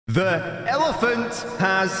The elephant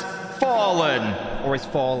has fallen, or is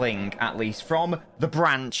falling at least, from the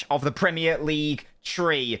branch of the Premier League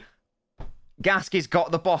tree. Gasky's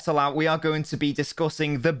got the bottle out. We are going to be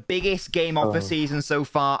discussing the biggest game of the season so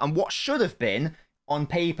far, and what should have been, on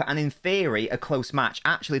paper and in theory, a close match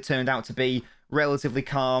actually turned out to be relatively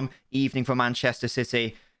calm evening for Manchester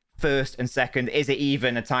City. First and second, is it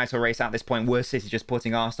even a title race at this point? Were City just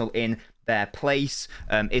putting Arsenal in their place?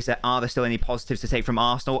 Are there still any positives to take from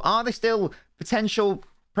Arsenal? Are there still potential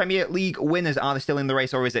Premier League winners? Are they still in the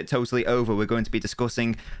race, or is it totally over? We're going to be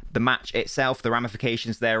discussing the match itself, the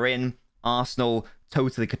ramifications therein, Arsenal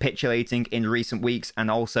totally capitulating in recent weeks,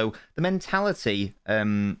 and also the mentality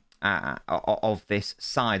of this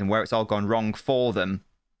side and where it's all gone wrong for them,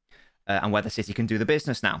 and whether City can do the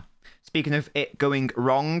business now. Speaking of it going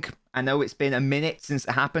wrong, I know it's been a minute since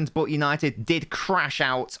it happened, but United did crash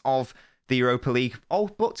out of the Europa League,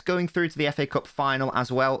 but going through to the FA Cup final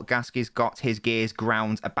as well. Gasky's got his gears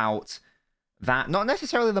ground about that. Not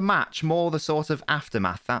necessarily the match, more the sort of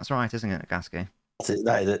aftermath. That's right, isn't it, Gasky?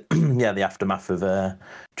 That is it. Yeah, the aftermath of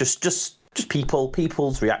just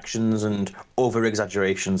people's reactions and over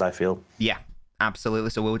exaggerations, I feel. Yeah, absolutely.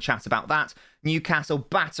 So we'll chat about that. Newcastle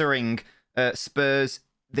battering Spurs.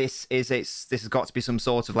 This has got to be some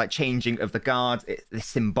sort of like changing of the guard. This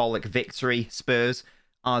symbolic victory. Spurs,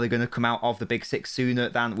 are they going to come out of the Big Six sooner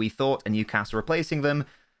than we thought? And Newcastle replacing them.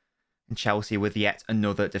 And Chelsea with yet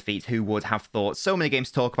another defeat. Who would have thought? So many games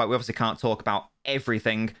to talk about. We obviously can't talk about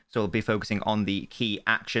everything, so we'll be focusing on the key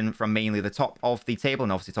action from mainly the top of the table,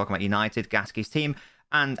 and obviously talking about United, Gasky's team,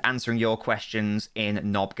 and answering your questions in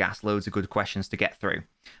Nobgas. Loads of good questions to get through.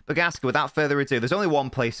 But Gasky, without further ado, there's only one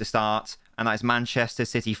place to start, and that is Manchester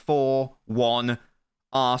City 4-1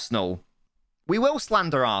 Arsenal. We will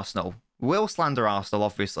slander Arsenal. We'll slander Arsenal,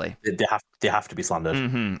 obviously. They have to be slandered.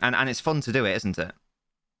 Mm-hmm. And it's fun to do it, isn't it?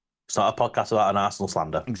 It's not a podcast about an Arsenal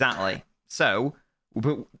slander. Exactly. So,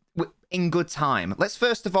 in good time, let's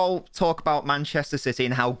first of all talk about Manchester City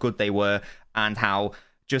and how good they were, and how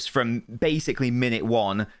just from basically minute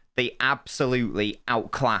one, they absolutely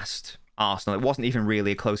outclassed Arsenal. It wasn't even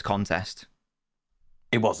really a close contest.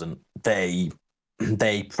 It wasn't. They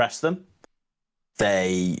pressed them.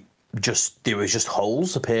 There was just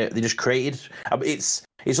holes appear. They just created. It's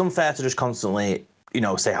unfair to just constantly,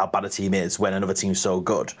 say how bad a team is when another team's so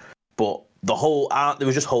good. But there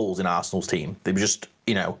were just holes in Arsenal's team. They were just,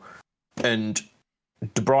 and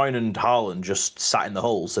De Bruyne and Haaland just sat in the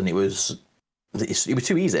holes, and it was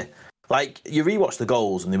too easy. Like, you rewatch the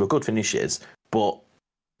goals, and they were good finishes, but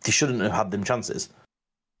they shouldn't have had them chances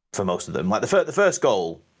for most of them. Like the first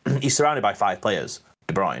goal, he's surrounded by 5 players,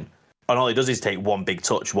 De Bruyne, and all he does is take one big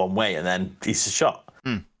touch one way, and then he's a shot.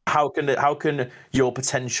 Mm. How can your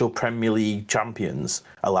potential Premier League champions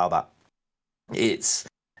allow that? It's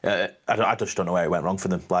I just don't know where it went wrong for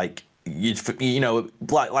them. Like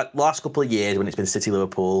like last couple of years when it's been City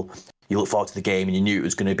Liverpool, you look forward to the game and you knew it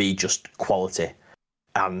was going to be just quality.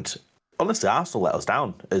 And honestly, Arsenal let us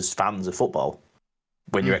down as fans of football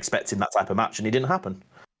when you're expecting that type of match, and it didn't happen.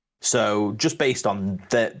 So just based on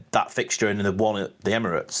that fixture and the one at the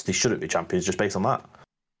Emirates, they shouldn't be champions just based on that.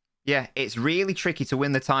 Yeah, it's really tricky to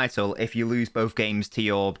win the title if you lose both games to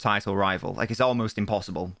your title rival. Like, it's almost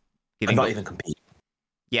impossible. And not even compete.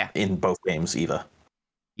 Yeah. In both games either.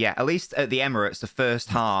 Yeah, at least at the Emirates, the first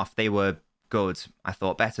half, they were good. I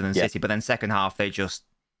thought better than City, but then second half, they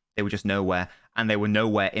were just nowhere. And they were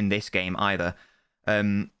nowhere in this game either.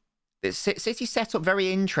 City set up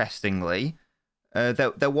very interestingly.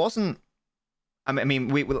 There wasn't. I mean,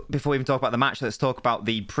 before we even talk about the match, let's talk about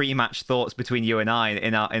the pre-match thoughts between you and I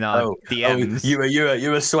in our DMs.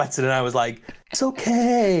 You were sweating, and I was like, "It's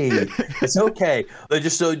okay, it's okay."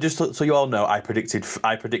 Just so you all know, I predicted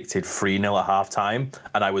 3-0 at half time,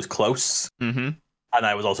 and I was close, and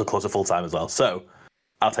I was also close at full time as well. So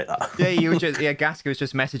I'll take that. Gasky was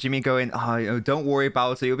just messaging me going, don't worry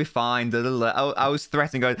about it, you'll be fine. I was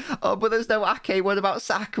threatening, going, but there's no Ake, what about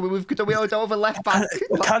Saka? We don't have a left back.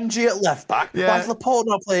 Akanji at left back? Yeah. Why is Laporte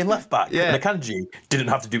not playing left back? Yeah. And Akanji didn't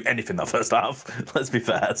have to do anything that first half, let's be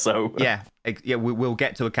fair. So we'll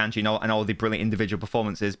get to Akanji and all the brilliant individual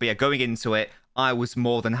performances. But going into it, I was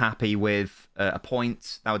more than happy with a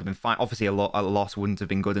point. That would have been fine. Obviously, a loss wouldn't have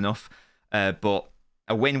been good enough, but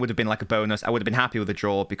a win would have been like a bonus. I would have been happy with a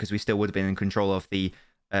draw because we still would have been in control of the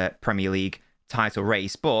Premier League title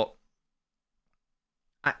race. But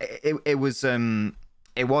it was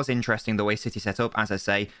interesting the way City set up. As I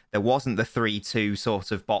say, there wasn't the 3-2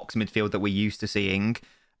 sort of box midfield that we're used to seeing.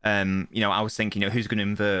 I was thinking, who's going to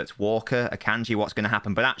invert? Walker, Akanji, what's going to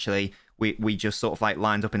happen? But actually, we just sort of like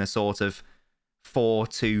lined up in a sort of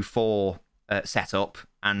 4-2-4 setup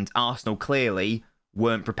and Arsenal clearly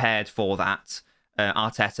weren't prepared for that.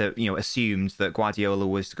 Arteta, assumed that Guardiola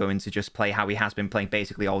was going to just play how he has been playing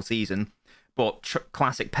basically all season. But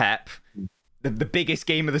classic Pep, the biggest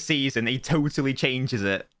game of the season, he totally changes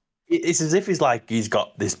it. It's as if he's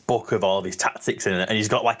got this book of all these tactics in it, and he's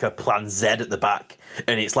got like a plan Z at the back,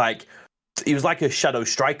 and it's like he was like a shadow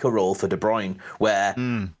striker role for De Bruyne, where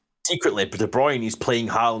secretly De Bruyne is playing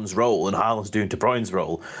Haaland's role and Haaland's doing De Bruyne's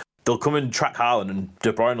role. They'll come and track Haaland and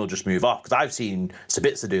De Bruyne will just move off. Because I've seen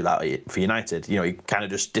Sabitzer do that for United. He kind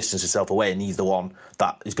of just distances himself away and he's the one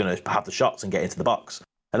that is going to have the shots and get into the box.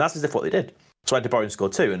 And that's as if what they did. So De Bruyne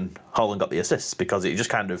scored 2 and Haaland got the assists because it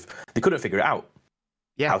just they couldn't figure it out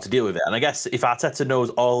how to deal with it. And I guess if Arteta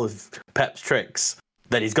knows all of Pep's tricks,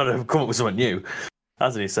 then he's got to come up with something new,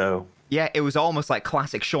 hasn't he? So... Yeah, it was almost like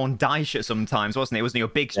classic Sean Dyche sometimes, wasn't it? Wasn't he a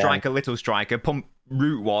big striker, little striker,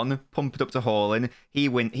 route one, pump it up to Haaland. He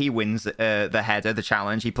wins the header, the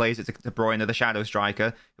challenge. He plays it to De Bruyne, the shadow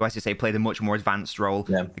striker, who, as you say, played a much more advanced role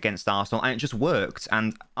against Arsenal. And it just worked.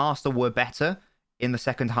 And Arsenal were better in the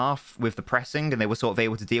second half with the pressing, and they were sort of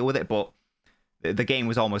able to deal with it. But the game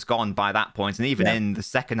was almost gone by that point. And even in the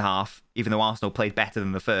second half, even though Arsenal played better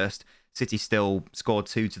than the first, City still scored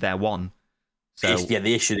 2 to their 1. So,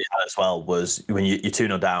 the issue they had as well was when you're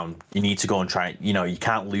 2-0 down, you need to go and try. You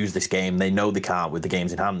can't lose this game. They know they can't with the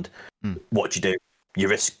games in hand. What do you do? You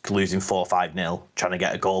risk losing 4-5-0, trying to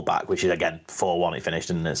get a goal back, which is, again, 4-1 it finished,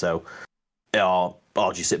 isn't it? So, or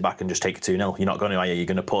do you sit back and just take a 2-0? You're not going to, are you? You're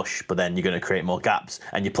going to push, but then you're going to create more gaps,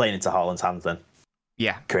 and you're playing into Haaland's hands then.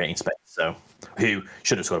 Yeah. Creating space. So, who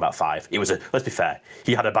should have scored about 5. It was let's be fair,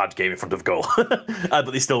 he had a bad game in front of goal, but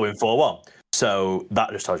they still win 4-1. So, that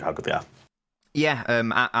just tells you how good they are. Yeah,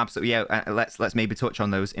 absolutely. Yeah, let's maybe touch on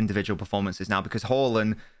those individual performances now, because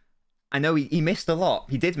Haaland, I know he missed a lot.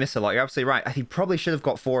 He did miss a lot. You're absolutely right. He probably should have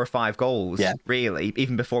got 4 or 5 goals, really,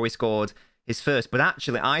 even before he scored his first. But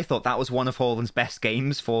actually, I thought that was one of Haaland's best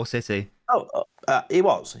games for City. Oh, it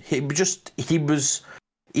was. He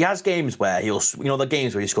has games where the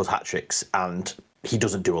games where he scores hat tricks and he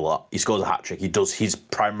doesn't do a lot. He scores a hat trick. He does his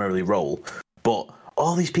primarily role, but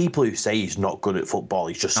all these people who say he's not good at football,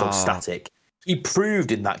 he's just so static. He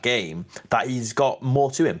proved in that game that he's got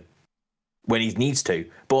more to him when he needs to.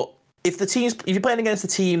 But if you're playing against a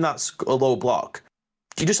team that's a low block,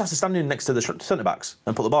 he just has to stand in next to the centre backs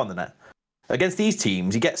and put the ball in the net. Against these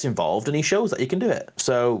teams, he gets involved and he shows that he can do it.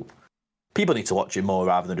 So people need to watch him more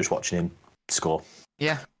rather than just watching him score.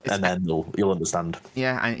 Yeah. And then you'll understand.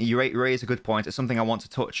 Yeah, and you raise a good point. It's something I want to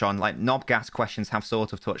touch on. Like, Knobgas questions have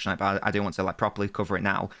sort of touched on it, but I do want to properly cover it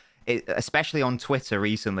now. Especially on Twitter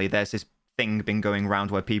recently, there's this thing been going around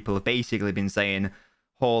where people have basically been saying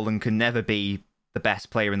Haaland can never be the best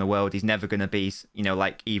player in the world. He's never going to be,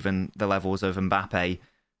 even the levels of Mbappe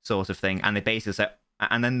sort of thing. And they basically say,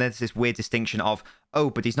 and then there's this weird distinction of,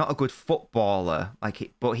 but he's not a good footballer.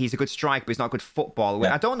 But he's a good striker, but he's not a good footballer.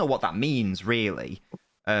 Yeah. I don't know what that means, really.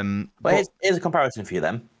 But here's a comparison for you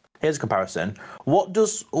then. Here's a comparison.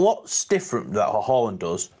 What's different that Haaland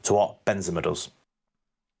does to what Benzema does?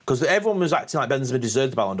 Because everyone was acting like Benzema deserves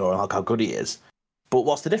the Ballon d'Or and how good he is. But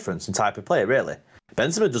what's the difference in type of player, really?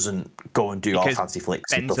 Benzema doesn't go and do all fancy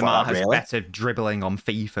flicks and stuff like that, really. Benzema has better dribbling on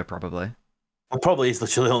FIFA, probably. Well, probably is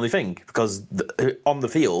literally the only thing, because on the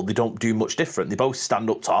field, they don't do much different. They both stand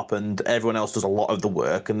up top and everyone else does a lot of the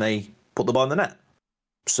work and they put the ball in the net.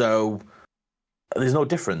 So there's no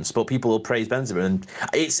difference, but people will praise Benzema, and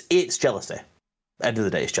it's jealousy. End of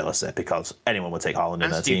the day, it's jealousy, because anyone would take Haaland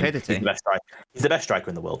in their team. He's the best striker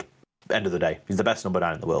in the world. End of the day, he's the best number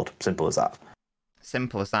 9 in the world. Simple as that.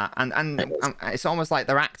 Simple as that. And it's almost like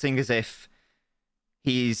they're acting as if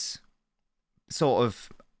he's sort of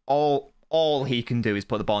all he can do is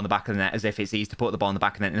put the ball in the back of the net, as if it's easy to put the ball in the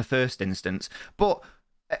back of the net in the first instance. But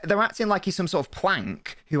they're acting like he's some sort of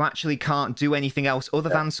plank who actually can't do anything else other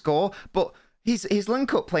than score. But his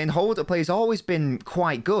link-up play and hold-up play has always been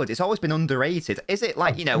quite good. It's always been underrated. Is it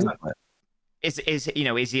like, Exactly. Is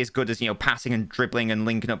he as good as, passing and dribbling and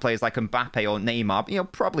linking up players like Mbappe or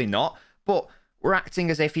Neymar? Probably not. But we're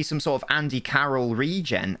acting as if he's some sort of Andy Carroll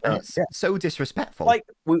regen, and it's so disrespectful. Like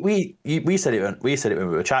we said it when we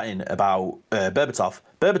were chatting about Berbatov.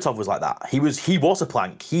 Berbatov was like that. He was a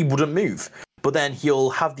plank. He wouldn't move. But then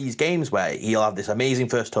he'll have these games where he'll have this amazing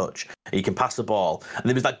first touch. He can pass the ball. And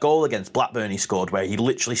there was that goal against Blackburn he scored where he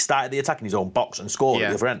literally started the attack in his own box and scored at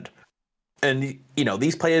the other end. And,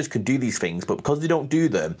 these players could do these things, but because they don't do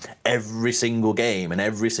them every single game and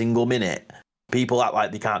every single minute, people act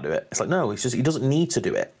like they can't do it. It's like, no, it's just he doesn't need to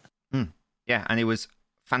do it. Yeah, and he was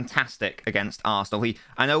fantastic against Arsenal.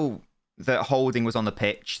 I know that Holding was on the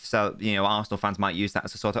pitch, so Arsenal fans might use that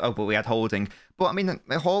as a sort of but we had Holding. But I mean,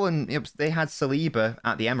 Haaland, they had Saliba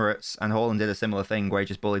at the Emirates, and Haaland did a similar thing where he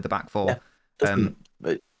just bullied the back four. Yeah.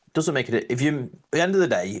 It doesn't make it. If you, at the end of the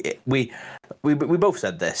day, we both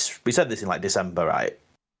said this. We said this in like December, right?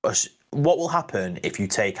 What will happen if you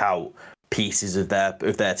take out pieces of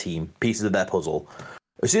their team, pieces of their puzzle?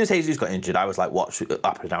 As soon as Jesus got injured, I was like, what's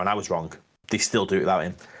happening now? And I was wrong. They still do it without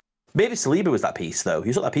him. Maybe Saliba was that piece, though.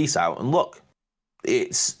 You took that piece out, and look,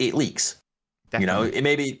 it leaks. Definitely.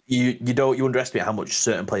 Maybe you underestimate how much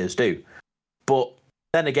certain players do. But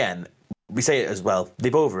then again, we say it as well.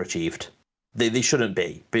 They've overachieved. They shouldn't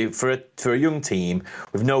be. But for a young team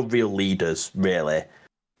with no real leaders, really,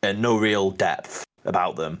 and no real depth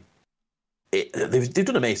about them, they've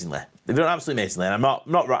done amazingly. They've done absolutely amazingly. And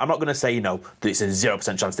I'm not going to say that it's a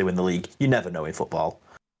 0% chance they win the league. You never know in football.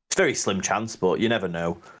 It's a very slim chance, but you never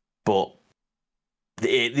know. But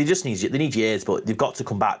they just need years, but they've got to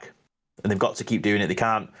come back and they've got to keep doing it. They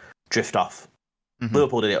can't drift off. Mm-hmm.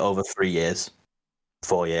 Liverpool did it over 3 years,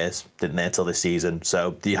 4 years, didn't they, until this season?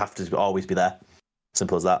 So you have to always be there.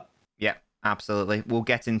 Simple as that. Yeah, absolutely. We'll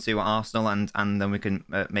get into Arsenal and then we can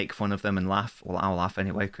make fun of them and laugh. Well, I'll laugh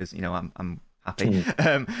anyway because I'm happy.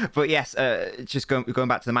 But yes, just going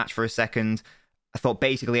back to the match for a second. I thought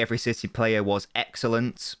basically every City player was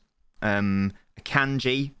excellent.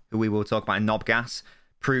 Akanji, who we will talk about in Knobgas,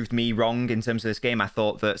 proved me wrong in terms of this game. I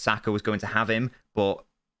thought that Saka was going to have him, but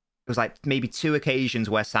it was like maybe 2 occasions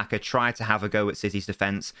where Saka tried to have a go at City's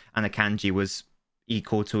defence, and Akanji was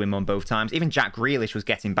equal to him on both times. Even Jack Grealish was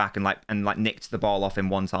getting back and nicked the ball off him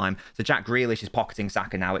one time. So Jack Grealish is pocketing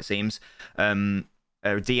Saka now, it seems.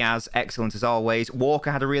 Diaz, excellent as always.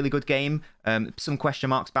 Walker had a really good game. Some question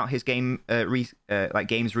marks about his game,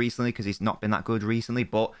 games recently, because he's not been that good recently,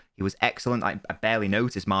 but he was excellent. I barely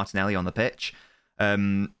noticed Martinelli on the pitch.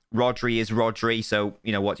 Rodri is Rodri, so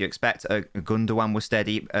what do you expect? Gundogan was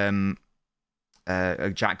steady.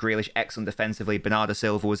 Jack Grealish, excellent defensively. Bernardo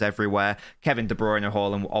Silva was everywhere. Kevin De Bruyne and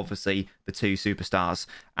Haaland were obviously the 2 superstars.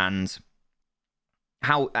 And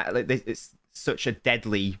how it's such a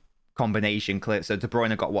deadly combination. So De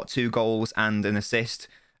Bruyne got 2 goals and an assist.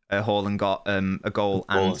 Haaland got a goal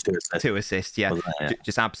and 2 assists. Yeah,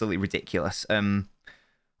 just absolutely ridiculous.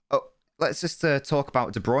 Let's just talk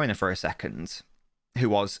about De Bruyne for a second, who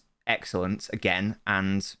was excellent again,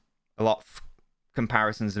 and a lot of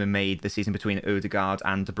comparisons have been made this season between Odegaard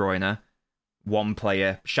and De Bruyne. One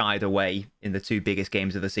player shied away in the 2 biggest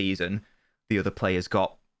games of the season. The other player's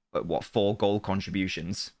got 4 goal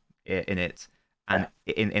contributions in it, and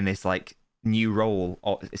in this new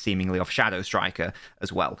role, seemingly of shadow striker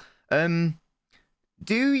as well.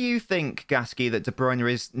 Do you think, Gasky, that De Bruyne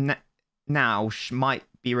is now might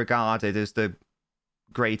be regarded as the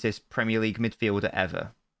greatest Premier League midfielder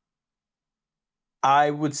ever?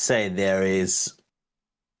 I would say there is.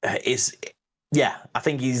 I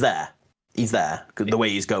think he's there. He's there the way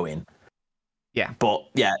he's going. Yeah, but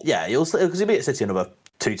he'll because he'll be at City another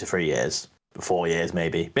 2 to 3 years, 4 years,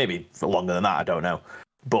 maybe for longer than that. I don't know,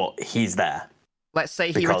 but he's there. Let's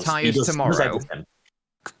say he retires tomorrow.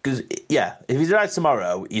 Because if he retires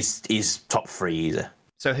tomorrow, he's top 3 easy.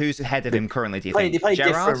 So who's ahead of him currently? Do you think? They play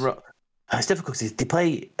Gerrard? different. It's difficult because they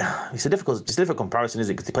play. It's a difficult comparison,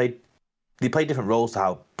 isn't it? Because they play different roles to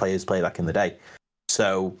how players play back in the day.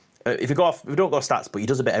 So if we don't go off stats, but he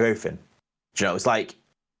does a bit of everything. It's like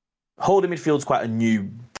holding midfield's quite a new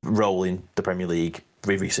role in the Premier League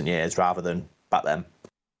in recent years, rather than back then.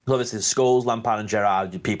 So obviously, Scholes, Lampard, and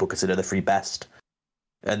Gerrard, people consider the 3 best,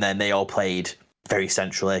 and then they all played very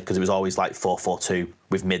centrally because it was always like 4-4-2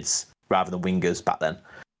 with mids rather than wingers back then.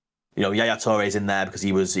 Yaya Touré's in there because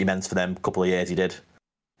he was immense for them a couple of years. He did,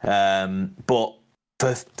 but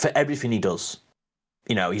for everything he does,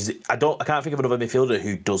 I can't think of another midfielder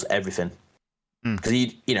who does everything because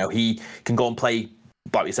he can go and play,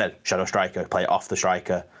 like we said, shadow striker, play off the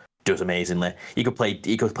striker, does amazingly. He could play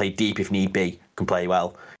deep if need be, can play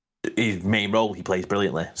well. His main role, he plays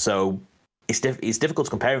brilliantly. So it's difficult to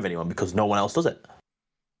compare with anyone because no one else does it.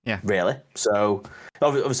 Yeah, really. So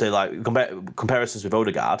obviously, like comparisons with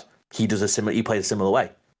Odegaard, he plays a similar way,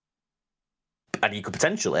 and he could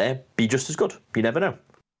potentially be just as good. You never know.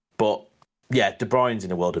 But De Bruyne's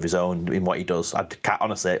in a world of his own in what he does.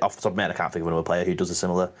 Honestly, off the top of my head, I can't think of another player who does a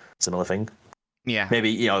similar thing. Yeah,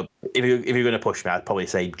 maybe if you're going to push me, I'd probably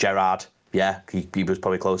say Gerrard. Yeah, he was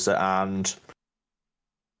probably closer, and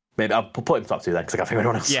maybe I'll put him top 2 then because I can't think of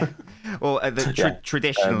anyone else. Yeah, well,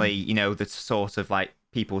 traditionally, the sort of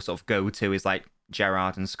people sort of go to is like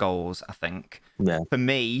Gerrard and Scholes, I think. Yeah. For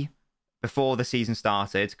me, before the season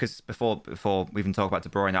started, because before we even talk about De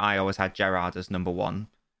Bruyne, I always had Gerrard as number 1.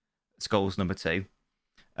 Scholes number 2.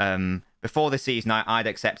 Before this season, I'd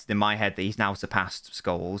accepted in my head that he's now surpassed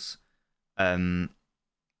Scholes. And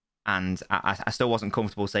I still wasn't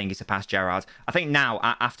comfortable saying he surpassed Gerrard. I think now,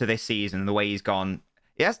 after this season, the way he's gone,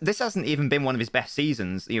 this hasn't even been one of his best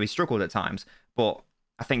seasons. He struggled at times, but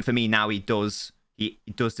I think for me now he does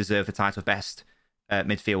deserve the title of best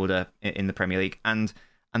midfielder in the Premier League, and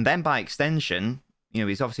then by extension,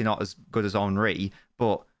 he's obviously not as good as Henry,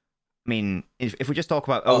 but I mean, if we just talk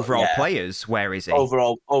about overall players, where is he?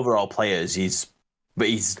 Overall players, he's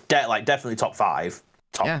definitely top 5,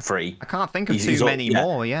 top 3. I can't think of too many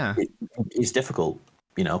more. Yeah, it's difficult.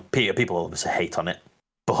 People obviously hate on it,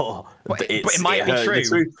 but it might be true.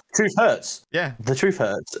 The truth hurts. Yeah, the truth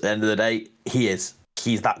hurts. At the end of the day, he's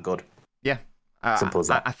that good. Yeah. Simple as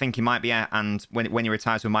that. I think he might be, and when he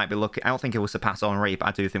retires, we might be looking. I don't think he will surpass Henry, but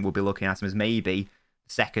I do think we'll be looking at him as maybe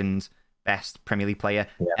second best Premier League player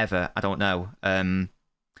ever. I don't know. So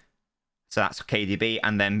that's KDB,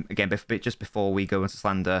 and then again, just before we go into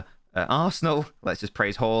slander Arsenal, let's just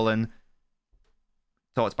praise Haaland.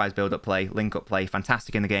 Talked about his build-up play, link-up play,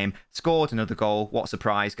 fantastic in the game. Scored another goal. What a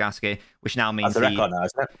surprise, Gasky! Which now means that's the record now,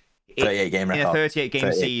 isn't it? 38-game record. In a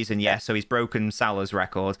 38-game season, so he's broken Salah's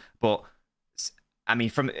record, but. I mean,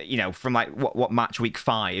 from like what match week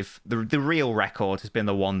 5, the real record has been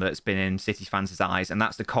the one that's been in City fans' eyes, and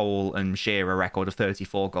that's the Cole and Shearer record of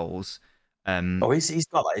 34 goals. He's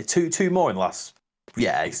got like two more in the last.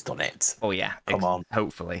 Yeah, he's done it. Oh yeah, come on.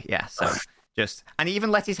 Hopefully, yeah. So and he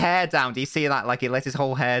even let his hair down. Do you see that? Like he let his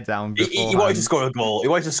whole hair down. He wanted to score a goal. He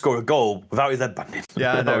wanted to score a goal without his head banded.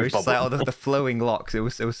 Yeah, I know. It's just like the flowing locks. It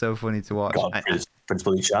was so funny to watch. God,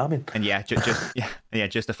 principally charming. And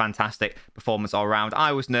just a fantastic performance all round.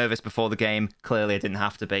 I was nervous before the game. Clearly, I didn't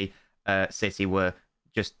have to be. City were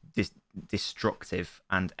just destructive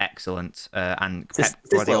and excellent. And Pep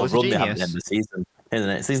Guardiola's a genius. At the end of the season, isn't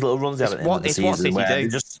it? It's these little runs they have at the end of the season. It's what City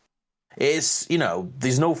do. It's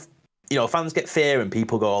there's no. Fans get fear and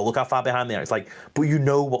people go, oh, look how far behind they are. It's like, but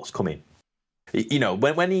what's coming.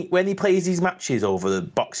 When he plays these matches over the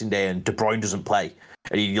Boxing Day and De Bruyne doesn't play,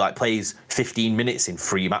 and he plays 15 minutes in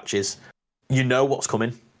 3 matches, what's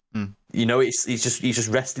coming. He's just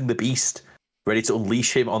resting the beast, ready to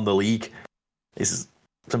unleash him on the league. It's as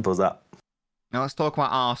simple as that. Now let's talk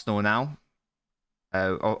about Arsenal now.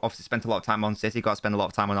 Obviously spent a lot of time on City, got to spend a lot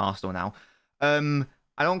of time on Arsenal now.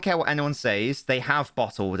 I don't care what anyone says, they have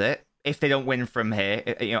bottled it. If they don't win from here,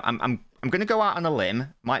 I'm going to go out on a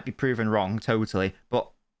limb. Might be proven wrong totally, but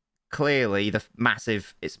clearly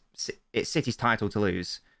it's City's title to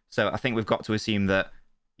lose. So I think we've got to assume that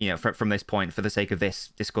from this point, for the sake of this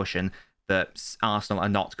discussion, that Arsenal are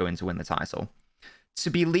not going to win the title. To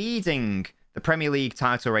be leading the Premier League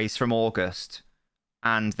title race from August,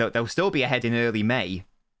 and they'll still be ahead in early May,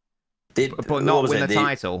 but not win the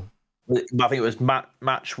title. I think it was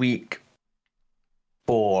match week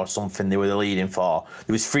 4 or something they were the leading for.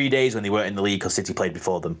 There was 3 days when they weren't in the league because City played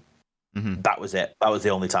before them. Mm-hmm. That was it. That was the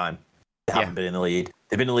only time they haven't been in the lead.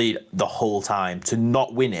 They've been in the lead the whole time. To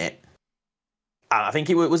not win it, and I think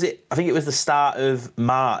it was the start of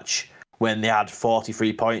March when they had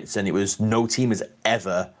 43 points, and it was no team has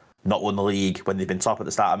ever not won the league when they've been top at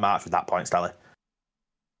the start of March with that points tally.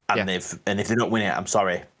 And if they don't win it, I'm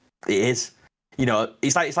sorry, it is.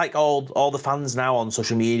 It's like all the fans now on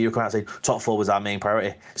social media are coming out saying top 4 was our main priority.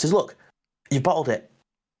 It says, look, you've bottled it.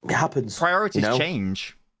 It happens. Priorities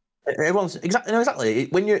change. Everyone's exactly.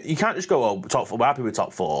 When you can't just go, top 4. We're happy with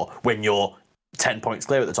top 4 when you're 10 points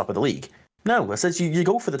clear at the top of the league. No, I says you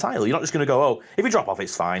go for the title. You're not just going to go, oh, if you drop off,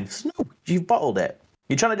 it's fine. No, you've bottled it.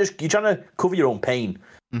 You're trying to cover your own pain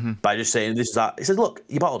by just saying this is that. It says, look,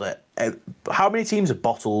 you bottled it. How many teams have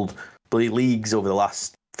bottled bloody leagues over the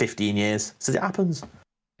last 15 years? So it happens.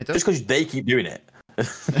 Just because they keep doing it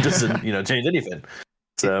doesn't change anything.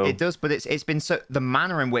 So it does, but it's been so, the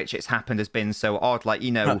manner in which it's happened has been so odd. Like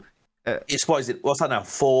it's what is it? What's that now?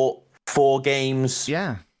 Four games.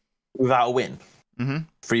 Yeah. Without a win. Mm-hmm.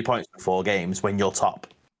 3 points in 4 games when you're top.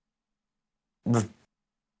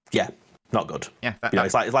 Yeah, not good. Yeah,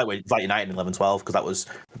 it's like United in 11-12 because that was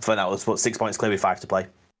what 6 points clear with 5 to play,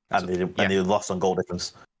 and they lost on goal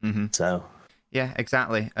difference. Mm-hmm. So yeah,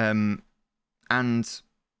 exactly. So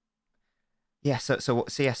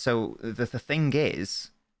the thing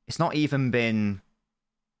is, it's not even been.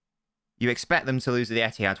 You expect them to lose to the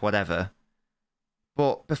Etihad, whatever.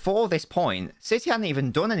 But before this point, City hadn't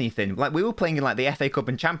even done anything. Like, we were playing in the FA Cup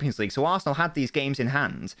and Champions League, so Arsenal had these games in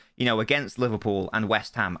hand, against Liverpool and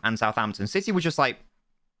West Ham and Southampton. City was just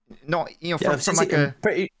not, from like a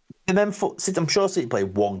pretty. And then I'm sure City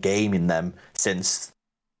played 1 game in them since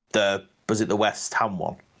the West Ham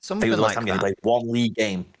one. Something like that. They played 1 league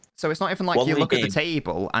game. So it's not even like One you league look at game. the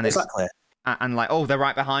table and Exactly. and like, oh, they're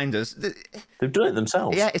right behind us. They've done it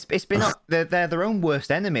themselves. Yeah, it's been they're their own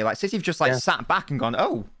worst enemy. Like City have just like sat back and gone,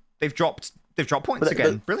 oh, they've dropped points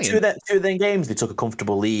again. Brilliant. Two of their games, they took a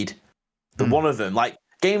comfortable lead. The one of them, like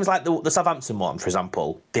games like the Southampton one, for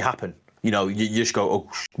example, they happen. You know, you just go, oh,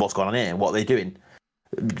 what's going on here? What are they doing?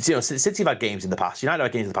 You know, City have had games in the past. United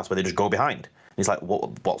have had games in the past where they just go behind. And it's like,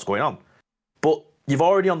 what's going on? But you've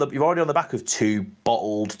already on the back of 2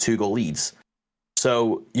 bottled 2-goal leads.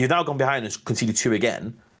 So you've now gone behind and conceded 2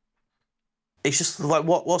 again. It's just like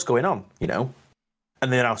what's going on, you know?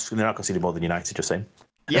 And they're now conceded more than United, just saying.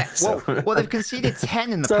 Yeah, well, they've conceded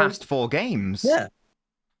 10 in the past 4 games. Yeah,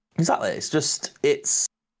 exactly. It's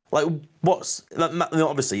like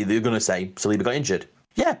obviously they're going to say Saliba got injured.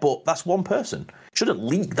 Yeah, but that's one person. Shouldn't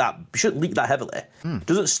leak that heavily.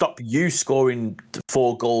 Doesn't stop you scoring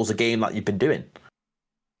 4 goals a game like you've been doing.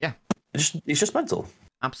 Yeah, it's just mental.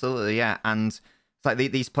 Absolutely, yeah. And it's like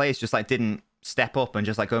these players just like didn't step up, and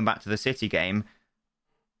just like going back to the City game.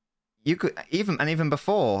 You could even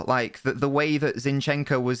before, like the way that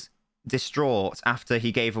Zinchenko was distraught after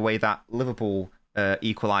he gave away that Liverpool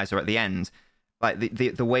equaliser at the end, like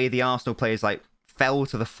the way the Arsenal players like fell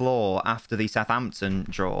to the floor after the Southampton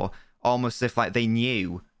draw, almost as if like they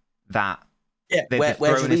knew that they'd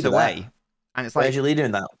thrown it away. There? And it's like, where's your leader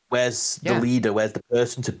in that? Where's the leader? Where's the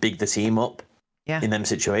person to big the team up? In them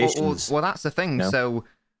situations. Well, that's the thing. No. So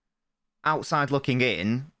outside looking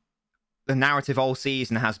in, the narrative all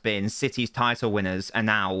season has been City's title winners are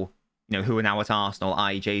now, who are now at Arsenal,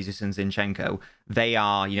 i.e. Jesus and Zinchenko. They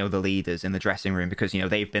are, the leaders in the dressing room because,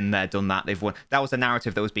 they've been there, done that, they've won. That was the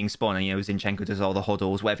narrative that was being spun, and, Zinchenko does all the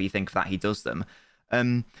huddles, whatever you think of that, he does them.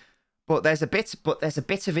 But there's a bit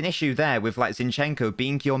of an issue there with like Zinchenko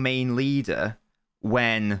being your main leader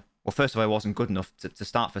when, well, first of all, he wasn't good enough to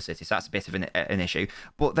start for City, so that's a bit of an issue.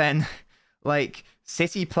 But then, like,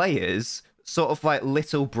 City players sort of like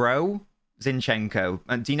little bro Zinchenko,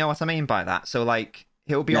 and do you know what I mean by that? So like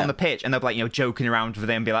he'll be on the pitch and they'll be like joking around with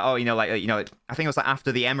him, be like, oh, I think it was like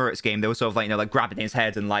after the Emirates game, they were sort of like like grabbing his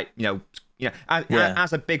head and like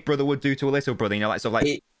as a big brother would do to a little brother, like sort of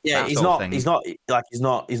like he's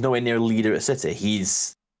nowhere near a leader at City.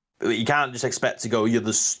 You can't just expect to go, you're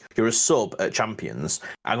a sub at Champions,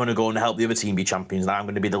 I'm going to go and help the other team be champions, and I'm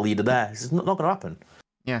going to be the leader there. It's not going to happen.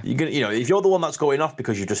 Yeah, you're gonna, if you're the one that's going off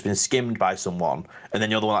because you've just been skimmed by someone, and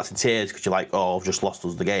then you're the one that's in tears because you're like, oh, I've just lost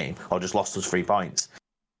us the game, or just lost us 3 points.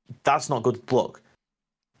 That's not good luck.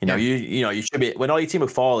 You should be, when all your team are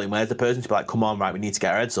falling, where's the person to be like, come on, right, we need to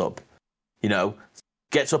get our heads up.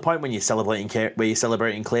 Get to a point when you're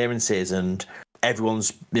celebrating clearances and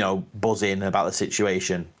everyone's buzzing about the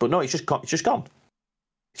situation. But no, it's just gone. It's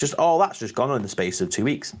just all that's just gone in the space of 2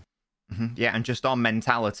 weeks. Mm-hmm. Yeah, and just on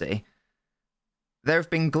mentality. There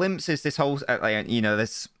have been glimpses this whole,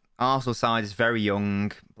 this Arsenal side is very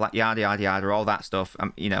young, like yada, yada, yada, all that stuff.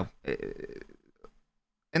 In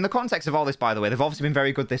the context of all this, by the way, they've obviously been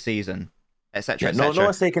very good this season, etc., etc. No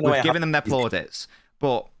one's taken away. We've given them their plaudits,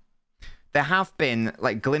 but there have been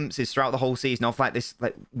like glimpses throughout the whole season of like this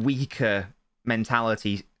like weaker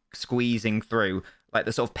mentality squeezing through, like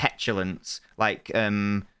the sort of petulance, like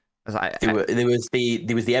there was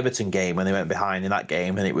the Everton game when they went behind in that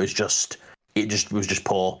game, and it was just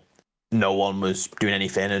poor. No one was doing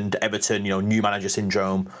anything, and Everton, new manager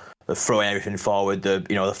syndrome, they're throwing everything forward.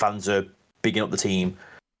 The fans are bigging up the team,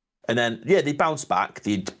 and then they bounced back.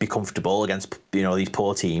 They'd be comfortable against these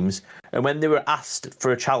poor teams, and when they were asked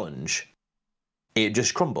for a challenge, it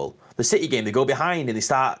just crumbled. The City game, they go behind and they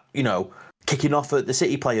start kicking off at the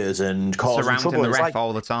City players and causing surrounding trouble. the ref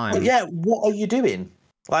all the time. Yeah, what are you doing?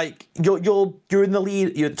 Like you're in the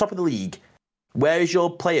lead, you're at the top of the league. Where is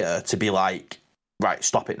your player to be like, right,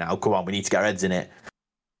 stop it now, come on, we need to get our heads in it?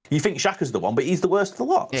 You think Xhaka's the one, but he's the worst of the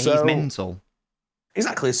lot. Yeah, he's mental.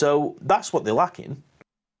 Exactly, so that's what they're lacking.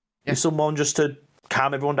 Yeah. Is someone just to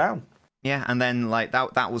calm everyone down. Yeah, and then like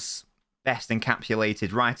that was best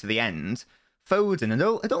encapsulated right at the end. Foden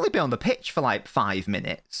had only been on the pitch for like 5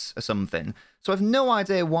 minutes or something. So I've no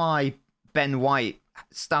idea why Ben White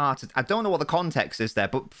started. I don't know what the context is there,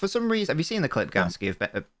 but for some reason, have you seen the clip,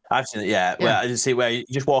 Gasky? I've seen it, yeah. Where I just see where he's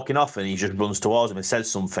just walking off and he just runs towards him and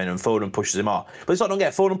says something, and Foden pushes him off. But it's not, don't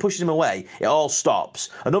get Foden pushes him away. It all stops.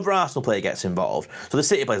 Another Arsenal player gets involved. So the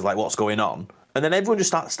City player's like, what's going on? And then everyone just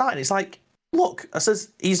starts starting. It's like, look,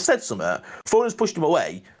 he's said something. Foden's pushed him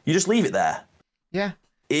away. You just leave it there. Yeah.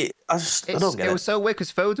 I don't get it. It was so weird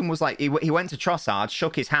because Foden was like, he went to Trossard,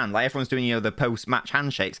 shook his hand, like everyone's doing, the post-match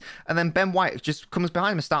handshakes, and then Ben White just comes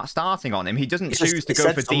behind him and starts starting on him. He doesn't choose to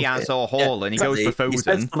go for Diaz or Hall, and he goes for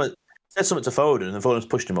Foden. said something to Foden, and Foden's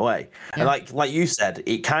pushed him away. Yeah. And like you said,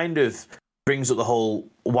 it kind of brings up the whole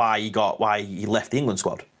why he left the England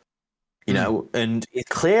squad. You know, and it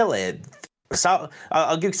clearly,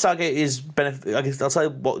 I'll give Southgate his benefit. I'll tell you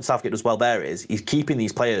what Southgate does well there is he's keeping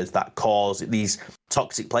these players that cause these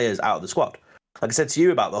toxic players out of the squad. Like I said to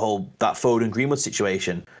you about that Foden Greenwood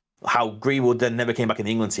situation, how Greenwood then never came back in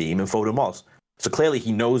the England team and Foden was. So clearly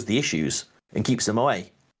he knows the issues and keeps them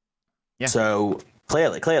away. Yeah. So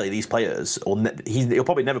clearly these players, he'll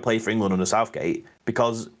probably never play for England under Southgate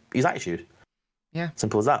because his attitude. Yeah.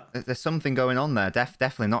 Simple as that. There's something going on there.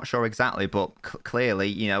 Definitely not sure exactly, but clearly,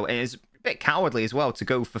 you know, it is a bit cowardly as well to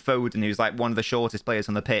go for Foden, who's like one of the shortest players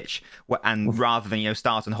on the pitch, and rather than, you know,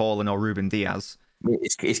 starting Haaland or Ruben Diaz.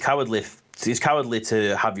 It's cowardly. It's cowardly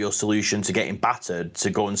to have your solution to getting battered to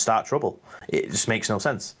go and start trouble. It just makes no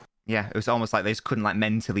sense. Yeah, it was almost like they just couldn't like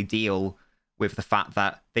mentally deal with the fact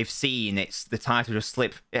that they've seen the title just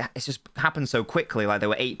slip. It's just happened so quickly. Like they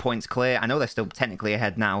were 8 points clear. I know they're still technically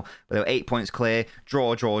ahead now, but they were 8 points clear.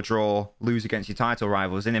 Draw, lose against your title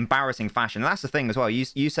rivals in embarrassing fashion. And that's the thing as well.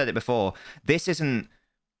 You said it before. This isn't.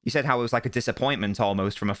 You said how it was like a disappointment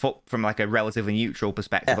almost from like a relatively neutral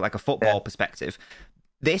perspective, like a football perspective.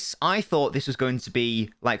 I thought this was going to be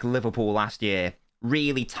like Liverpool last year.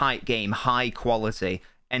 Really tight game, high quality.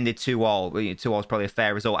 Ended 2-2. 2-2 was probably a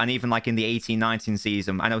fair result. And even like in the 18-19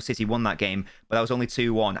 season, I know City won that game, but that was only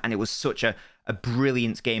 2-1. And it was such a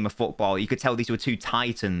brilliant game of football. You could tell these were two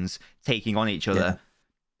titans taking on each other. Yeah.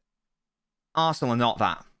 Arsenal are not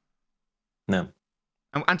that. No.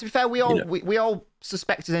 And to be fair, we all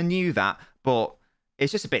suspected and knew that, but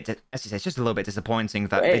it's just a bit, as you say, it's just a little bit disappointing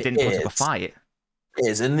that they didn't put up a fight. It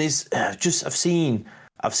is, and there's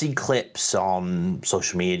I've seen clips on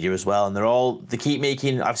social media as well, and they keep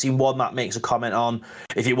making. I've seen one that makes a comment on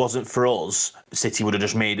if it wasn't for us, City would have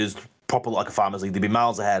just made us proper like a Farmers League. They'd be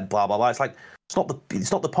miles ahead. Blah blah blah. It's like it's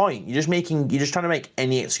not the point. You're just trying to make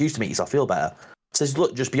any excuse to make yourself feel better. It says,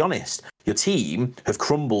 look, just be honest. Your team have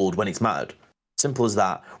crumbled when it's mattered. Simple as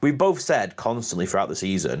that. We've both said constantly throughout the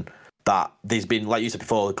season that there's been, like you said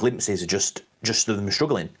before, glimpses of just of them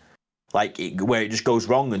struggling. Like, where it just goes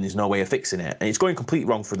wrong and there's no way of fixing it. And it's going completely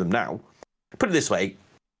wrong for them now. Put it this way,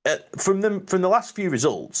 from the last few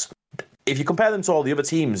results, if you compare them to all the other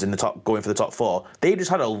teams in the top, going for the top four, they just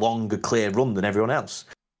had a longer, clear run than everyone else.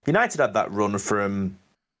 United had that run from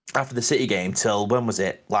after the City game till, when was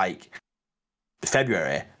it? Like,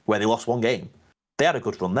 February, where they lost one game. They had a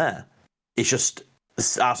good run there. It's just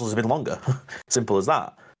Arsenal's a bit longer. Simple as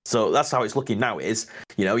that. So that's how it's looking now. Is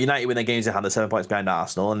United win their games in hand, they're 7 points behind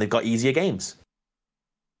Arsenal, and they've got easier games.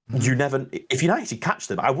 If United catch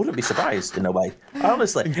them, I wouldn't be surprised in a way.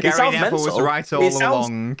 Honestly, it sounds mental. Was right all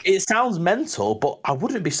along. It sounds mental, but I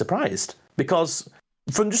wouldn't be surprised because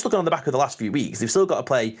from just looking on the back of the last few weeks, they've still got to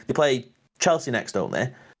play. They play Chelsea next, don't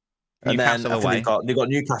they? And Newcastle then I think they've got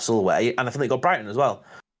Newcastle away, and I think they've got Brighton as well.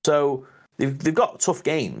 So they've got tough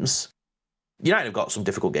games. United have got some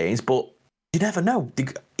difficult games, but you never know. They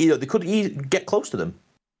could get close to them.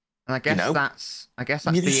 And I guess that's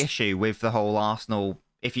the issue with the whole Arsenal.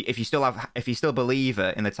 If you still believe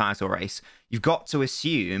in the title race, you've got to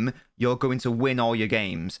assume you're going to win all your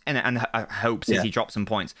games, and I hope City drop some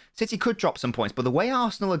points. City could drop some points, but the way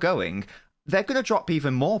Arsenal are going, they're going to drop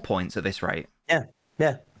even more points at this rate.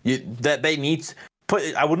 Yeah. They need.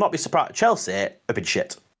 I would not be surprised. Chelsea have been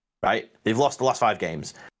shit, right? They've lost the last 5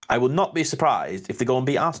 games. I would not be surprised if they go and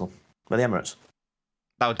beat Arsenal by the Emirates.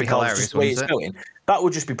 That would be hilarious, wouldn't it? That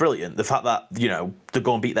would just be brilliant. The fact that they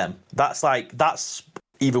go and beat them. That's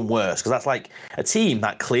even worse because that's like a team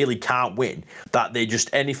that clearly can't win. That they just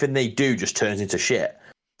anything they do just turns into shit.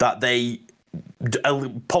 That they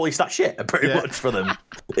polish that shit pretty much for them.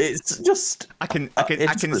 It's just I can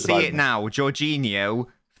see it now. Jorginho,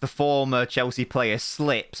 the former Chelsea player,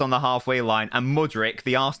 slips on the halfway line, and Mudryk,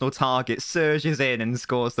 the Arsenal target, surges in and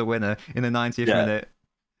scores the winner in the 90th minute.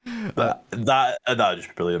 That would just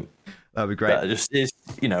be brilliant. That would be great. That just is,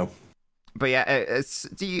 But yeah,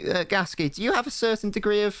 Gasky, do you have a certain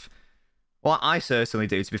degree of? Well, I certainly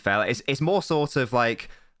do. To be fair, it's more sort of like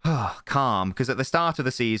calm because at the start of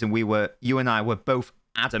the season, you and I were both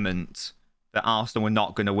adamant that Arsenal were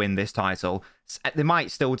not going to win this title. They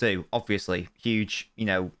might still do, obviously. Huge,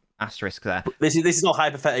 asterisk there. This is not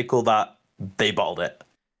hypothetical that they bottled it.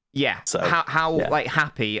 Yeah. So how like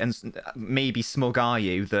happy and maybe smug are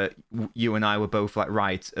you that you and I were both like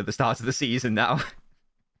right at the start of the season now?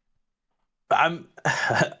 I'm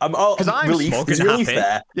relieved. There's relief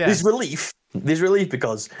there. Yeah. There's relief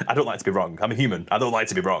because I don't like to be wrong. I'm a human. I don't like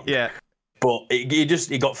to be wrong. Yeah. But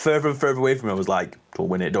it got further and further away from me. I was like, don't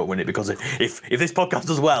win it, because if this podcast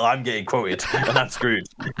does well, I'm getting quoted and I'm screwed.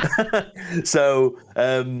 So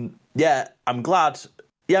yeah, I'm glad.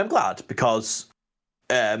 Yeah, I'm glad because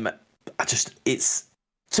it's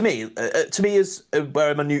to me as where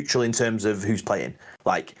I'm a neutral in terms of who's playing.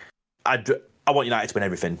 Like I want United to win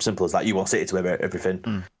everything. Simple as that. You want City to win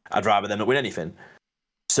everything. I'd rather them not win anything.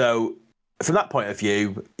 So from that point of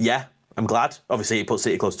view, yeah, I'm glad. Obviously, it puts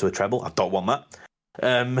City close to a treble. I don't want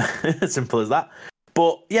that. Simple as that.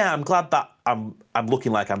 But yeah, I'm glad that I'm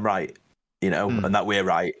looking like I'm right, and that we're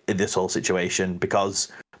right in this whole situation,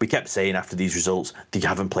 because we kept saying after these results, they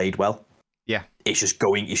haven't played well. Yeah, it's just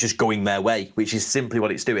going their way, which is simply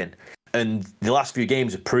what it's doing. And the last few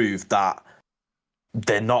games have proved that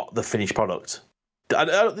they're not the finished product. I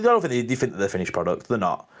don't think they think that they're the finished product. They're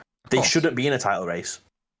not. They shouldn't be in a title race.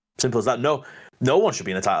 Simple as that. No one should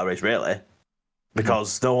be in a title race, really,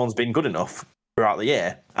 because no one's been good enough throughout the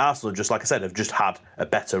year. Arsenal, just like I said, have just had a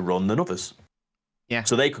better run than others. Yeah.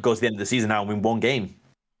 So they could go to the end of the season now and win one game.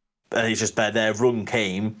 And it's just their run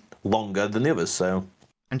came longer than the others. So.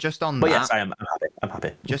 And just on but that, yes, I'm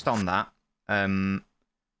happy. Just on that,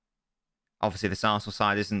 obviously this Arsenal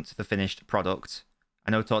side isn't the finished product.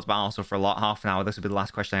 I know we talked about Arsenal for a lot, half an hour. This will be the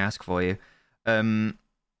last question I ask for you.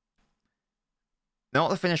 Not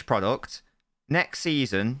the finished product. Next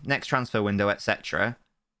season, next transfer window, etc.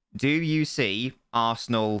 Do you see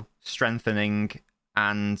Arsenal strengthening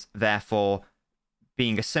and therefore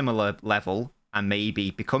being a similar level and maybe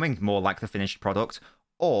becoming more like the finished product,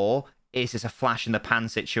 or is this a flash in the pan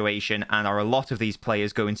situation, and are a lot of these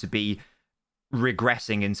players going to be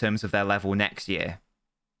regressing in terms of their level next year?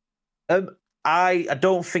 I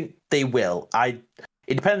don't think they will. It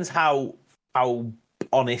depends how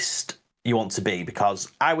honest you want to be,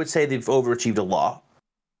 because I would say they've overachieved a lot,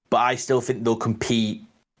 but I still think they'll compete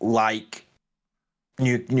like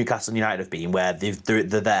Newcastle United have been, where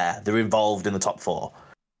they're involved in the top four.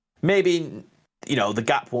 Maybe the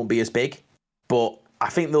gap won't be as big, but I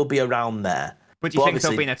think they'll be around there. But do you think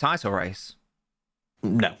they'll be in a title race?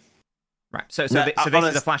 No. Right. So this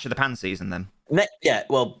is a flash of the pan season then. Yeah.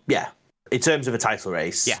 Well, yeah. In terms of a title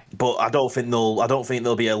race, yeah. But I don't think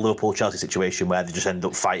there'll be a Liverpool-Chelsea situation where they just end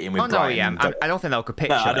up fighting with. I don't think they'll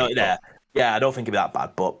capitulate. No, I don't think it'll be that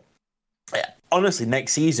bad. But honestly,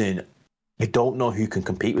 next season, I don't know who can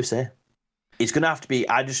compete with City. It's going to have to be.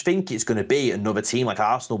 I just think it's going to be another team like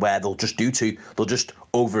Arsenal, where they'll just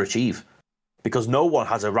overachieve, because no one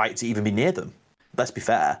has a right to even be near them. Let's be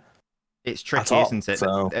fair. It's tricky, isn't it?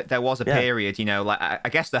 So, there was a period, like I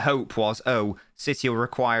guess the hope was, City will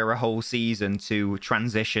require a whole season to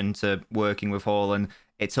transition to working with Haaland.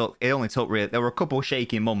 It only took really. There were a couple of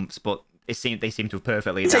shaky months, but they seemed to have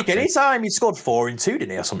perfectly adapted. It didn't take any time. He scored 4 in 2,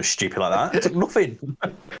 didn't he, or something stupid like that? It took nothing.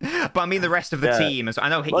 But I mean, the rest of the team, I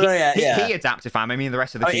know he adapted fine. I mean, the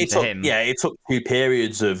rest of the team to him. Yeah, it took 2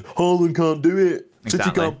 periods of Haaland can't do it.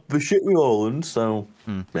 Exactly. City can't be shit with Haaland, so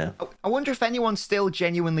yeah. I wonder if anyone still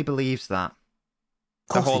genuinely believes that.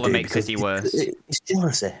 The Haaland makes City worse. It's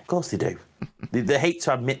jealousy. Of course they do. they hate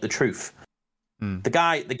to admit the truth. The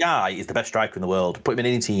guy is the best striker in the world. Put him in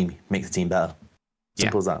any team, makes the team better.